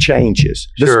always changes.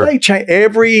 The state changes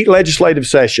every legislative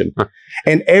session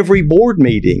and every board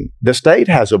meeting. The state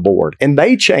has a board and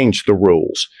they change the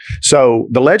rules. So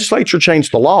the legislature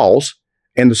changed the laws,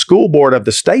 and the school board of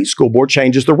the state school board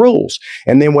changes the rules.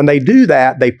 And then when they do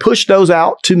that, they push those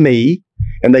out to me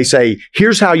and they say,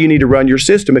 here's how you need to run your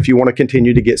system if you want to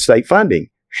continue to get state funding.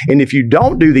 And if you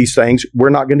don't do these things, we're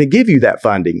not going to give you that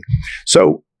funding.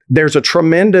 So there's a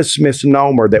tremendous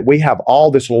misnomer that we have all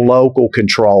this local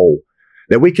control,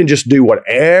 that we can just do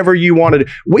whatever you want to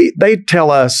do. They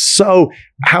tell us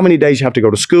how many days you have to go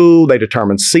to school. They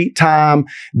determine seat time.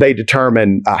 They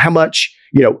determine how much,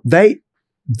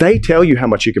 they tell you how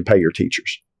much you can pay your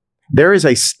teachers. There is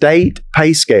a state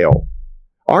pay scale.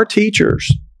 Our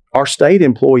teachers are state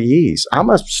employees. I'm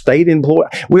a state employee.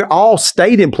 We're all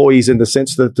state employees in the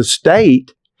sense that the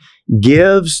state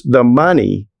gives the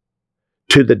money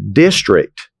to the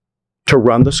district to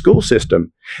run the school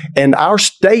system. And our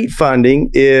state funding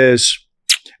is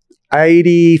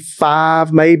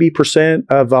 85 percent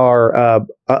of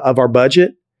our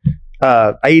budget.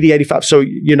 80, 85. So,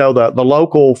 the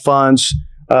local funds,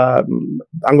 I'm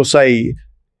going to say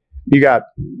you got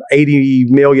 $80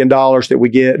 million that we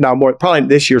get. Now, more, probably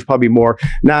this year's probably more,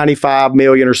 95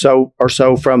 million or so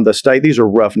from the state. These are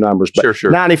rough numbers, but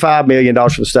sure. $95 million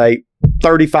from the state,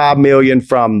 35 million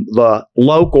from the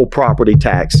local property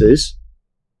taxes.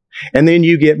 And then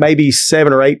you get maybe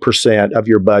 7 or 8% of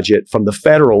your budget from the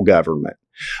federal government.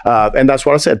 And that's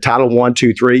what I said, Title 1,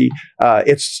 2, 3.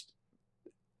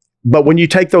 But when you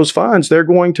take those funds, they're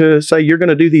going to say you're going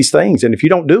to do these things. And if you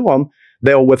don't do them,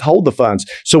 they'll withhold the funds.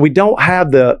 So we don't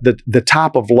have the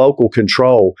type of local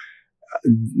control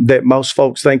that most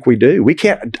folks think we do.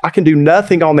 I can do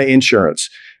nothing on the insurance.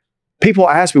 People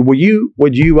ask me,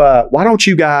 why don't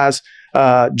you guys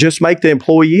just make the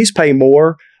employees pay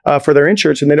more for their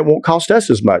insurance, and then it won't cost us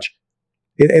as much?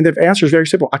 And the answer is very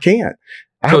simple. I can't.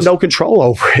 I have no control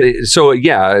over it. So,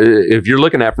 yeah, if you're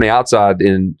looking at from the outside,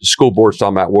 in school boards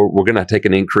talking about we're going to take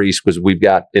an increase because we've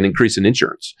got an increase in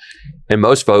insurance. And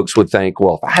most folks would think,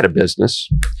 well, if I had a business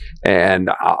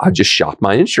and I just shop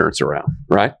my insurance around,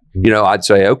 right? I'd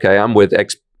say, okay, I'm with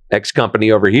X company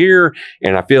over here,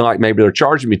 and I feel like maybe they're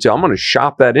charging me too. I'm going to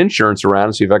shop that insurance around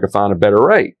and see if I can find a better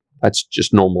rate. That's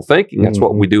just normal thinking. That's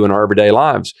what we do in our everyday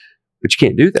lives. But you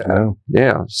can't do that. No.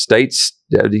 Yeah. States,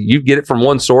 you get it from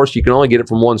one source. You can only get it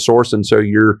from one source. And so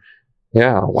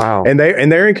wow. And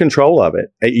they're in control of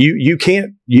it. You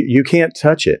can't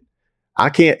touch it. I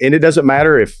can't. And it doesn't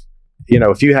matter if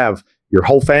you have your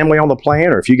whole family on the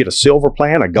plan, or if you get a silver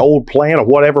plan, a gold plan, or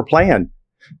whatever plan,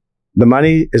 the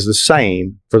money is the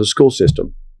same for the school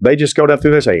system. They just go down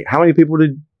through there and say, how many people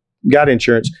got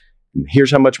insurance? Here's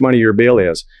how much money your bill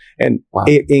is. And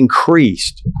it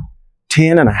increased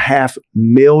 $10.5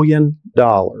 million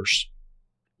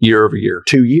year over year,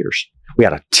 2 years. We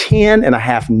had a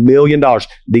 $10.5 million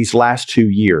these last 2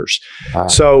 years.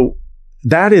 So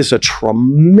that is a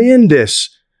tremendous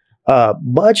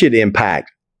budget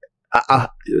impact.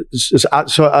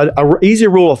 So an easy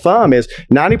rule of thumb is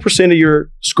 90% of your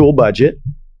school budget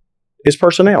is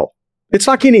personnel. It's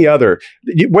like any other,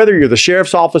 whether you're the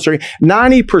sheriff's office or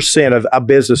 90% of a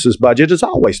business's budget is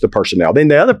always the personnel. Then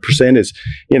the other percent is,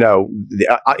 the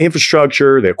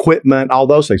infrastructure, the equipment, all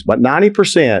those things. But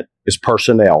 90% is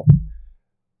personnel.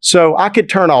 So I could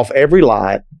turn off every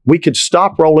light. We could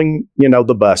stop rolling,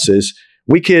 the buses.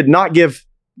 We could not give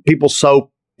people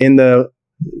soap in the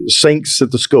sinks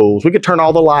at the schools. We could turn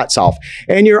all the lights off.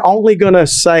 And you're only going to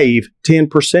save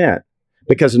 10%.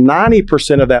 Because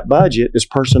 90% of that budget is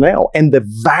personnel. And the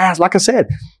vast, like I said,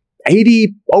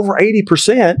 over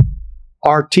 80%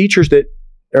 are teachers that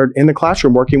are in the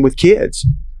classroom working with kids.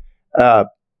 So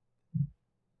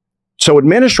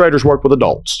administrators work with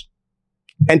adults.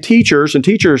 And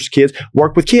teachers' kids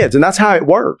work with kids. And that's how it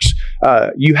works.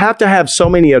 You have to have so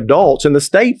many adults. And the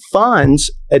state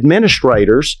funds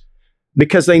administrators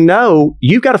because they know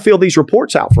you've got to fill these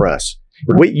reports out for us.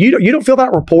 Right. You don't fill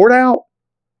that report out,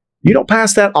 you don't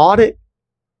pass that audit,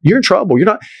 you're in trouble. You're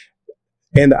not.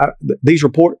 And these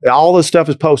reports, all this stuff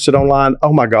is posted online.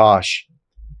 Oh my gosh,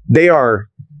 they are.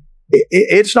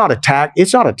 It's not a tax.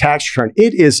 It's not a tax return.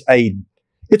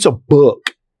 It's a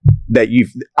book that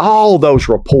all those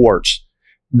reports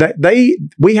that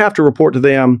we have to report to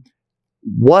them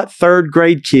what third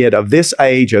grade kid of this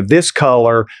age, of this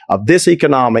color, of this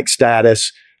economic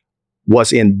status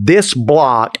was in this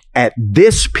block at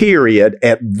this period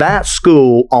at that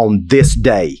school on this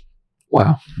day.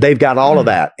 Wow. They've got all of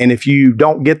that. And if you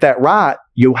don't get that right,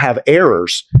 you'll have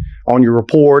errors on your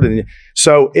report. And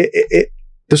so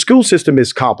the school system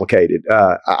is complicated.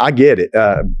 I get it.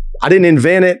 I didn't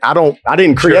invent it. I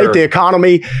didn't create the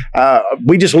economy.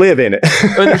 We just live in it.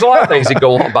 But there's a lot of things that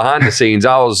go on behind the scenes.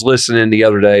 I was listening the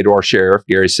other day to our sheriff,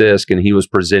 Gary Sisk, and he was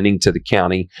presenting to the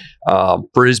county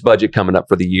for his budget coming up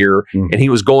for the year. Mm-hmm. And he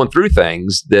was going through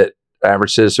things that the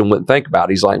average citizen wouldn't think about.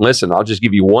 He's like, listen, I'll just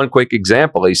give you one quick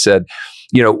example. He said,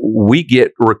 we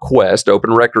get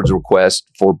open records requests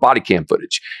for body cam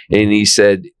footage. And he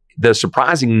said, the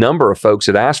surprising number of folks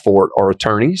that ask for it are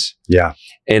attorneys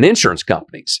and insurance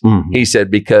companies. Mm-hmm. He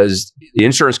said, because the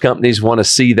insurance companies want to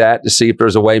see that to see if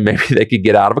there's a way maybe they could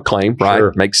get out of a claim, right?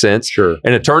 Sure. Makes sense. Sure.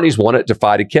 And attorneys want it to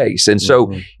fight a case. And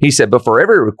so he said, but for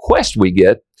every request we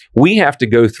get, we have to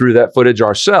go through that footage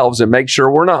ourselves and make sure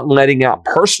we're not letting out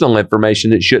personal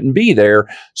information that shouldn't be there.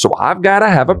 So I've got to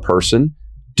have a person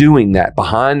doing that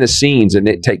behind the scenes, and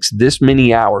it takes this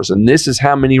many hours, and this is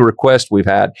how many requests we've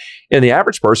had. And the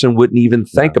average person wouldn't even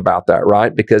think about that,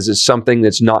 right? Because it's something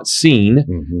that's not seen,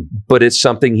 but it's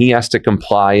something he has to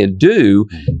comply and do.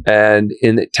 And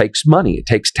it takes money, it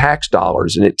takes tax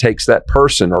dollars, and it takes that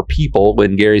person or people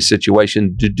in Gary's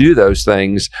situation to do those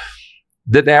things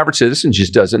that the average citizen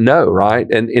just doesn't know, right?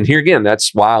 And here again,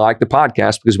 that's why I like the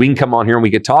podcast, because we can come on here and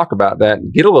we can talk about that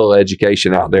and get a little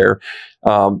education out there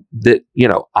that,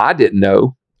 I didn't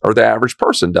know or the average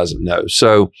person doesn't know.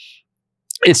 So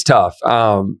it's tough.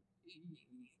 I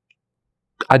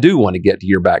do want to get to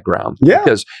your background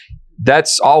because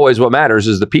that's always what matters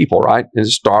is the people, right? And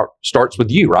it starts with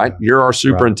you, right? You're our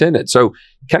superintendent. Right. So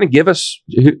kind of give us,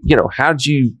 how did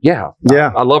you,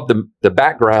 I love the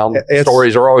background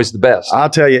stories are always the best. I'll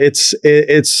tell you,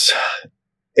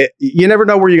 you never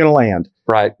know where you're going to land.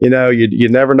 Right. You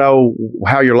never know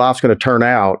how your life's going to turn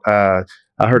out. I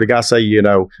heard a guy say,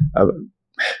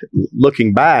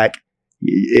 looking back,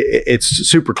 it's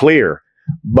super clear,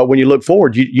 but when you look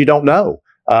forward, you don't know.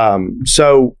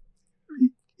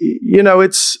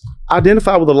 It's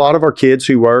identify with a lot of our kids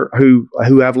who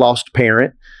have lost a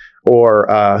parent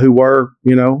or who were,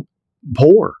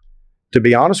 poor. To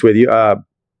be honest with you,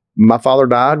 my father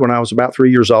died when I was about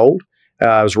 3 years old.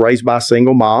 I was raised by a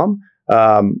single mom.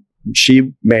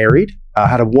 She married. I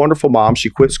had a wonderful mom. She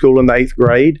quit school in the 8th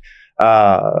grade.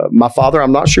 My father,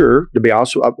 I'm not sure, to be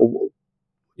honest,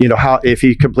 how if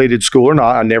he completed school or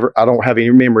not. I don't have any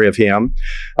memory of him.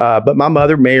 But my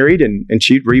mother married and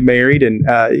she remarried, and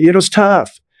it was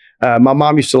tough. My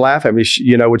mom used to laugh at me,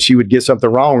 when she would get something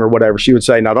wrong or whatever. She would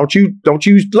say, "Now, don't you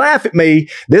laugh at me.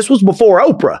 This was before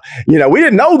Oprah. We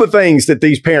didn't know the things that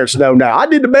these parents know now. I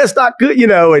did the best I could,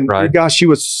 And right. Gosh, she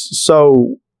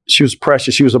was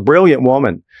precious. She was a brilliant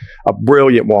woman,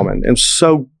 and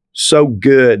so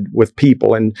good with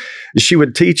people. And she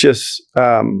would teach us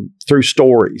through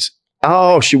stories.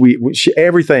 Oh, she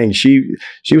everything. She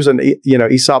was an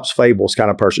Aesop's fables kind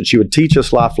of person. She would teach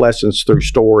us life lessons through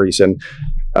stories, and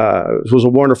was a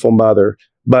wonderful mother.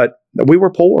 But we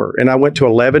were poor, and I went to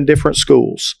 11 different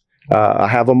schools. I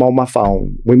have them on my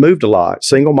phone. We moved a lot.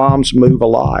 Single moms move a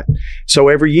lot. So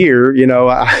every year,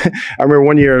 I remember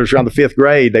one year it was around the 5th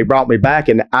grade. They brought me back,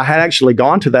 and I had actually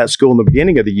gone to that school in the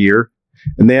beginning of the year.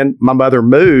 And then my mother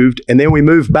moved, and then we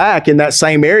moved back in that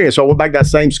same area. So I went back to that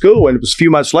same school, and it was a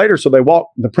few months later. So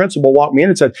the principal walked me in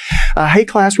and said, "Hey,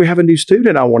 class, we have a new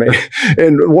student I want to."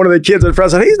 And one of the kids in the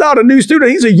front said, "He's not a new student.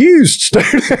 He's a used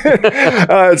student."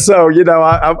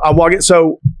 I walk in.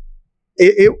 So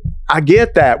I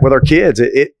get that with our kids.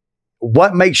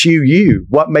 What makes you you?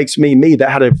 What makes me me? That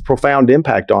had a profound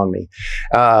impact on me.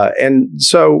 And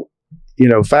so,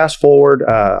 fast forward,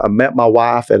 I met my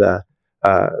wife at a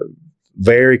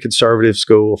very conservative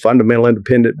school, fundamental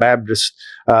independent Baptist,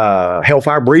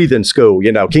 hellfire breathing school,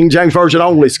 King James Version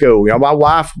only school. My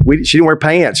wife, she didn't wear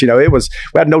pants. We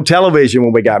had no television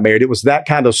when we got married. It was that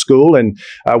kind of school, and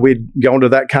we'd gone to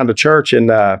that kind of church. And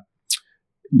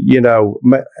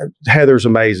Heather's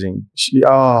amazing.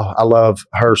 I love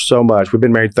her so much. We've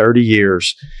been married 30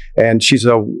 years, and she's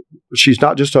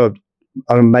not just an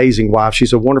amazing wife.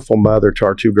 She's a wonderful mother to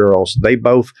our 2 girls. They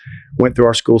both went through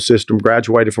our school system,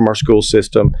 graduated from our school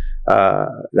system.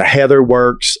 Heather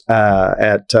works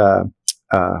at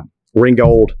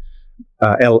Ringgold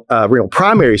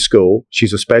Primary School.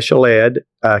 She's a special ed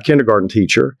kindergarten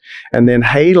teacher. And then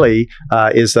Haley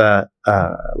is a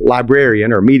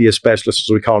librarian or media specialist,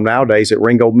 as we call them nowadays, at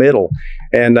Ringgold Middle.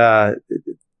 And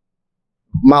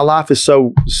my life is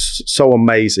so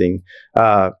amazing.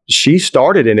 She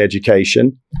started in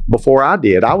education before I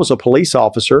did. I was a police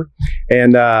officer,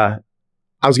 and I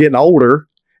was getting older,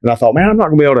 and I thought, man, I'm not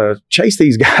going to be able to chase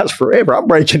these guys forever. I'm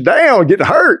breaking down, getting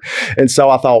hurt. And so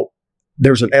I thought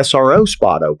there's an SRO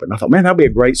spot open. I thought, man, that'd be a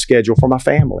great schedule for my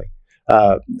family.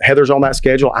 Heather's on that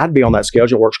schedule. I'd be on that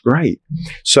schedule. It works great.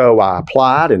 So I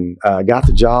applied and got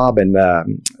the job. And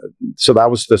so I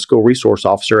was the school resource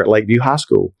officer at Lakeview High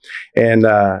School. And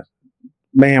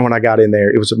man, when I got in there,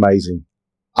 it was amazing.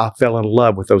 I fell in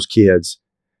love with those kids.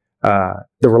 The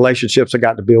relationships I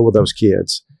got to build with those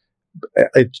kids.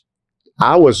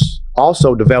 I was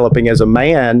also developing as a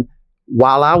man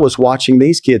while I was watching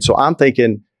these kids. So I'm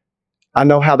thinking, I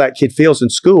know how that kid feels in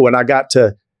school, and I got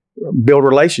to build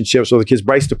relationships with the kids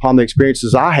based upon the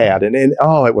experiences I had. And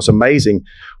it was amazing.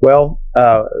 Well,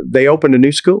 they opened a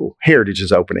new school. Heritage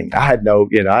is opening. I had no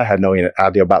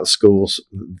idea about the school's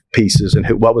pieces and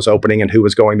what was opening and who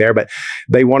was going there, but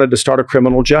they wanted to start a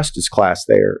criminal justice class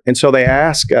there. And so they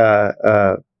asked,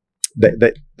 Mr.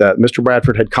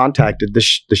 Bradford had contacted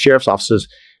the sheriff's offices,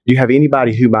 do you have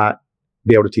anybody who might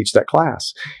be able to teach that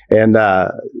class? And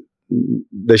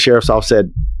the sheriff's office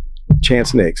said,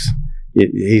 Chance Nix.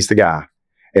 He's the guy.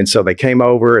 And so they came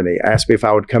over and they asked me if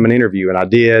I would come and interview. And I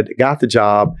did, got the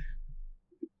job,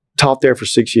 taught there for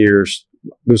 6 years.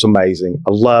 It was amazing.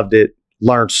 I loved it,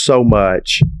 learned so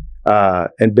much,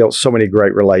 and built so many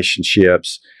great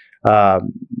relationships.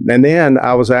 And then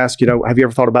I was asked, have you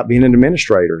ever thought about being an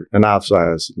administrator? And I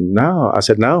said, no. I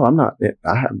said, no, I'm not.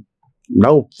 I have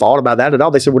no thought about that at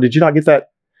all. They said, well, did you not get that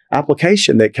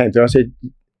application that came through? I said,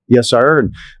 yes, sir.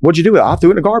 And what'd you do with it? I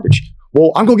threw it in the garbage.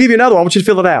 Well, I'm going to give you another one. I want you to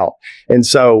fill it out. And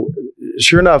so,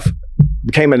 sure enough,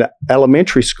 became an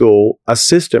elementary school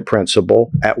assistant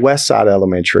principal at Westside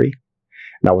Elementary.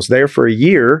 And I was there for a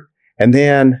year. And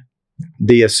then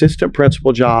the assistant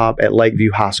principal job at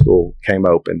Lakeview High School came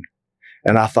open.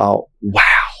 And I thought, wow,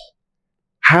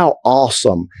 how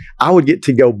awesome. I would get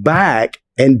to go back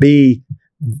and be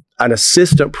an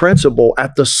assistant principal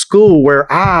at the school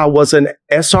where I was an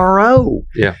SRO.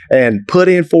 Yeah. And put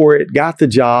in for it, got the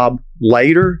job,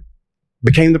 later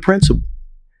became the principal.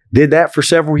 Did that for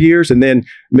several years, and then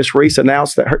Miss Reese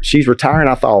announced that she's retiring.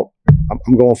 I thought,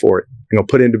 I'm going for it. I'm going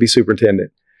to put in to be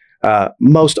superintendent.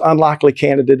 Most unlikely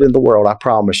candidate in the world, I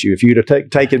promise you. If you'd have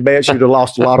taken bets, you'd have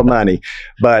lost a lot of money.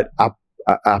 But I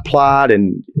applied,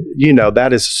 and that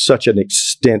is such an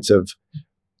extensive.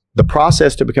 The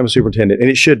process to become a superintendent, and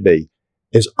it should be,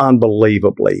 is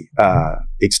unbelievably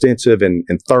extensive and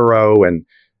thorough, and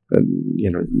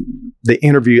the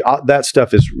interview, that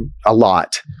stuff is a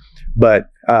lot. But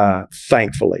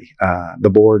thankfully, the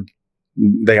board,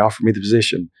 they offered me the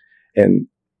position, and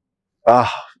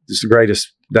it's the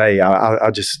greatest day.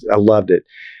 I loved it,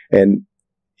 and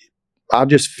I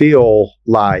just feel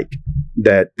like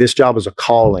that this job is a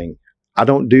calling. I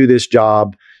don't do this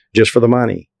job just for the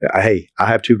money. Hey, I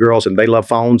have 2 girls, and they love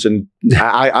phones, and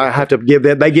I have to give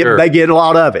them. They get a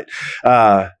lot of it,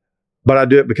 but I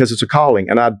do it because it's a calling,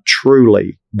 and I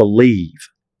truly believe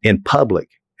in public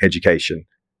education.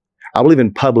 I believe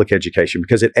in public education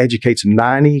because it educates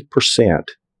 90%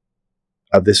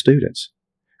 of the students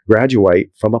graduate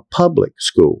from a public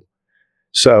school.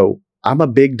 So I'm a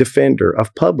big defender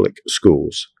of public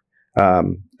schools.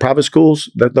 Private schools,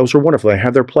 those are wonderful. They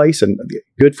have their place, and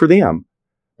good for them.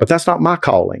 But that's not my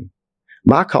calling.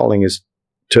 My calling is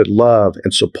to love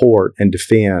and support and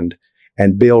defend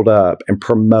and build up and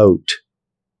promote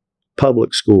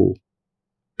public school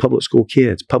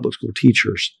kids, public school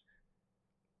teachers.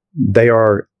 They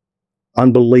are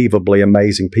unbelievably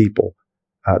amazing people.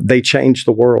 They change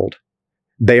the world.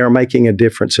 They are making a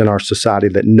difference in our society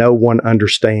that no one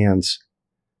understands.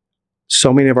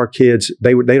 So many of our kids,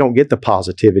 they don't get the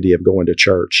positivity of going to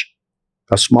church.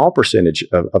 A small percentage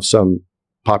of some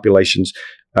populations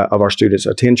of our students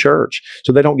attend church,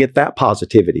 so they don't get that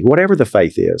positivity, whatever the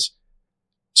faith is.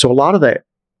 So a lot of that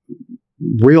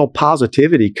real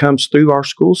positivity comes through our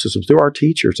school systems, through our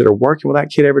teachers that are working with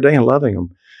that kid every day and loving them,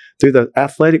 through the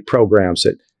athletic programs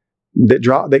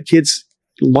that kids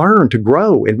learn to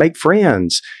grow and make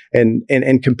friends and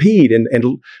compete and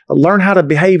learn how to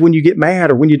behave when you get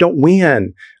mad or when you don't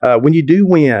win, when you do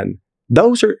win.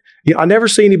 Those are, I never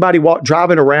see anybody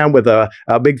driving around with a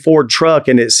big Ford truck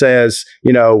and it says,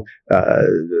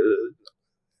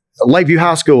 Lakeview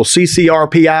High School,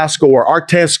 CCRPI score, our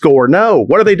test score. No,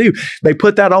 what do? They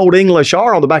put that old English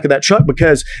R on the back of that truck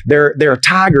because they're a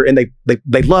Tiger and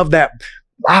they love that.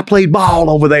 I played ball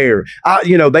over there.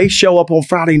 They show up on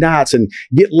Friday nights and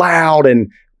get loud, and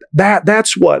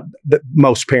that's what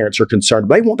most parents are concerned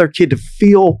about. They want their kid to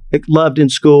feel loved in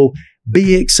school,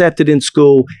 be accepted in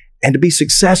school, and to be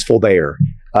successful there.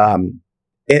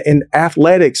 And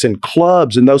athletics and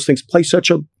clubs and those things play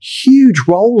such a huge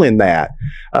role in that.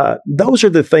 Those are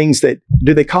the things that,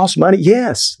 do they cost money?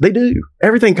 Yes, they do.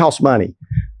 Everything costs money.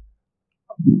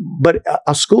 But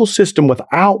a school system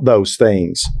without those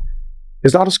things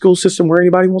is not a school system where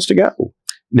anybody wants to go.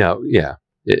 No, yeah.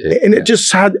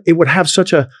 It would have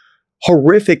such a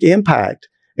horrific impact.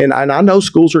 And I know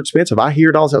schools are expensive. I hear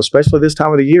it all, especially this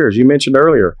time of the year, as you mentioned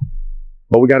earlier.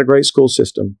 But we got a great school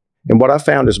system. And what I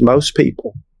found is most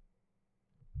people,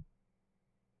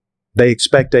 they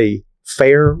expect a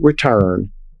fair return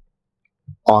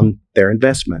on their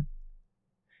investment.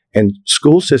 And the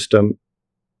school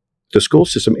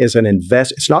system is an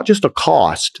investment. It's not just a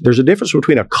cost. There's a difference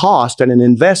between a cost and an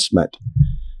investment.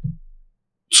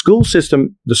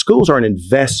 The schools are an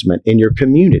investment in your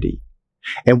community.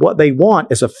 And what they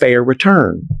want is a fair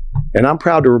return. And I'm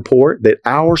proud to report that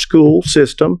our school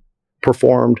system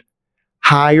performed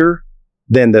higher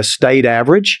than the state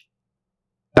average.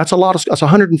 That's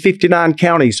 159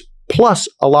 counties plus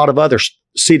a lot of other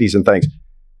cities and things.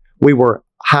 We were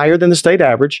higher than the state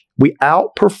average. We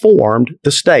outperformed the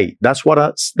state. That's what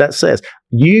that says.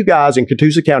 You guys in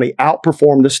Catoosa County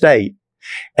outperformed the state.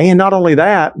 And not only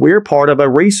that, we're part of a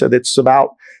RESA that's about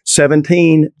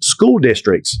 17 school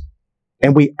districts.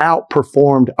 And we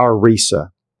outperformed our RESA.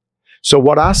 So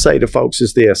what I say to folks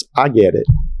is this: I get it.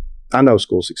 I know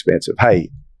school's expensive. Hey,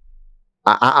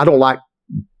 I don't like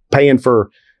paying for,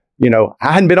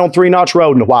 I hadn't been on 3 Notch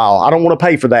Road in a while. I don't want to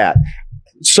pay for that.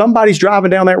 Somebody's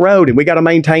driving down that road and we got to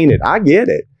maintain it. I get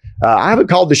it. I haven't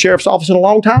called the sheriff's office in a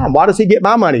long time. Why does he get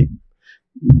my money?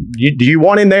 Do you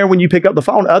want him there when you pick up the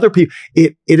phone? Other people,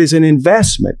 it is an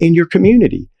investment in your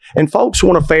community. And folks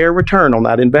want a fair return on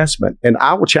that investment. And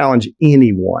I will challenge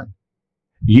anyone.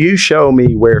 You show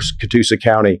me where Catoosa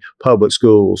County Public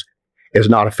Schools is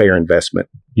not a fair investment.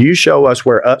 You show us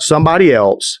where somebody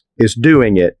else is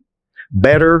doing it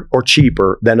better or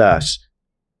cheaper than us.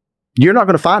 You're not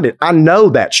going to find it. I know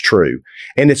that's true.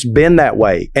 And it's been that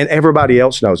way. And everybody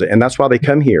else knows it. And that's why they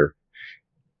come here.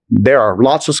 There are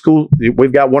lots of schools.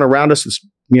 We've got one around us that's,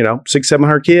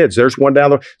 600-700 kids. There's one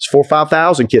down there. It's 4,000 or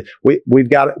 5,000 kids. We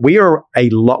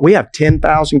have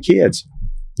 10,000 kids.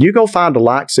 You go find a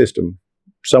like system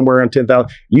somewhere around 10,000.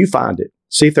 You find it.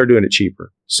 See if they're doing it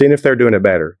cheaper. See if they're doing it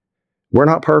better. We're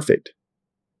not perfect,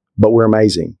 but we're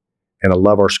amazing. And I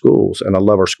love our schools, and I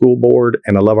love our school board,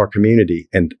 and I love our community.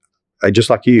 And just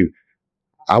like you,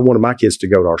 I wanted my kids to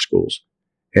go to our schools,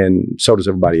 and so does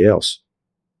everybody else.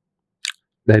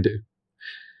 They do.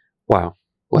 Wow.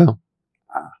 Well,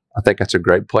 I think that's a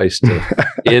great place to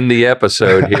end the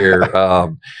episode here.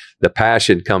 The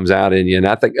passion comes out in you. And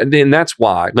I think, and then that's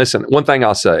why, listen, one thing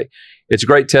I'll say, it's a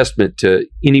great testament to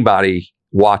anybody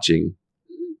watching.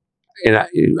 And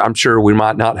I'm sure we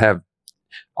might not have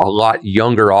a lot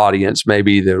younger audience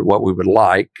maybe than what we would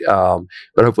like, but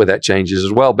hopefully that changes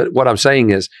as well. But what I'm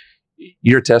saying is,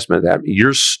 you're a testament to that.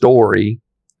 Your story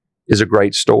is a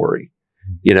great story.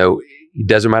 It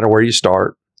doesn't matter where you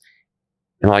start.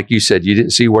 And like you said, you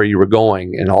didn't see where you were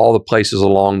going and all the places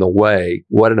along the way.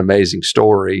 What an amazing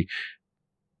story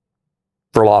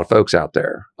for a lot of folks out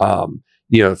there.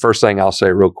 The first thing I'll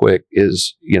say real quick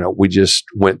is, we just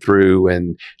went through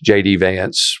and J.D.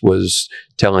 Vance was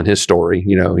telling his story.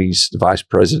 He's the vice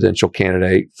presidential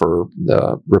candidate for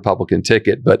the Republican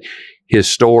ticket, but his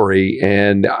story,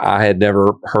 and I had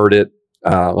never heard it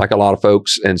like a lot of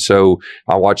folks. And so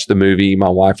I watched the movie. My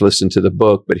wife listened to the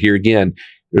book, but here again,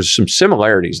 there's some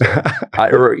similarities there,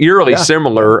 or eerily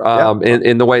similar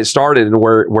in the way it started and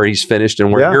where he's finished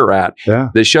and where you're at. Yeah.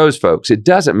 That shows folks it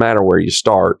doesn't matter where you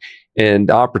start, and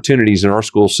the opportunities in our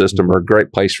school system are a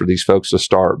great place for these folks to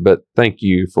start. But thank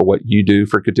you for what you do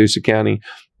for Catoosa County.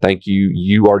 Thank you.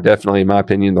 You are definitely, in my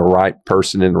opinion, the right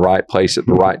person in the right place at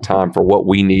the right time for what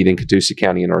we need in Catoosa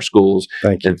County in our schools.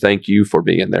 Thank you. And thank you for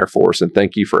being there for us. And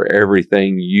thank you for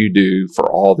everything you do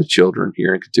for all the children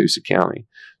here in Catoosa County.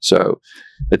 So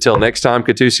until next time,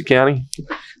 Catoosa County,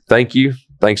 thank you.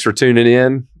 Thanks for tuning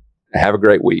in. Have a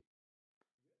great week.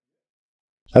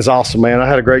 That's awesome, man. I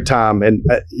had a great time. And,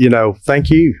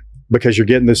 thank you, because you're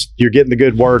getting the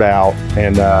good word out.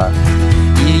 And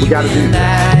we got to do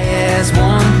that. As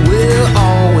one will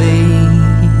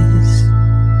always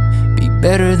be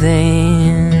better than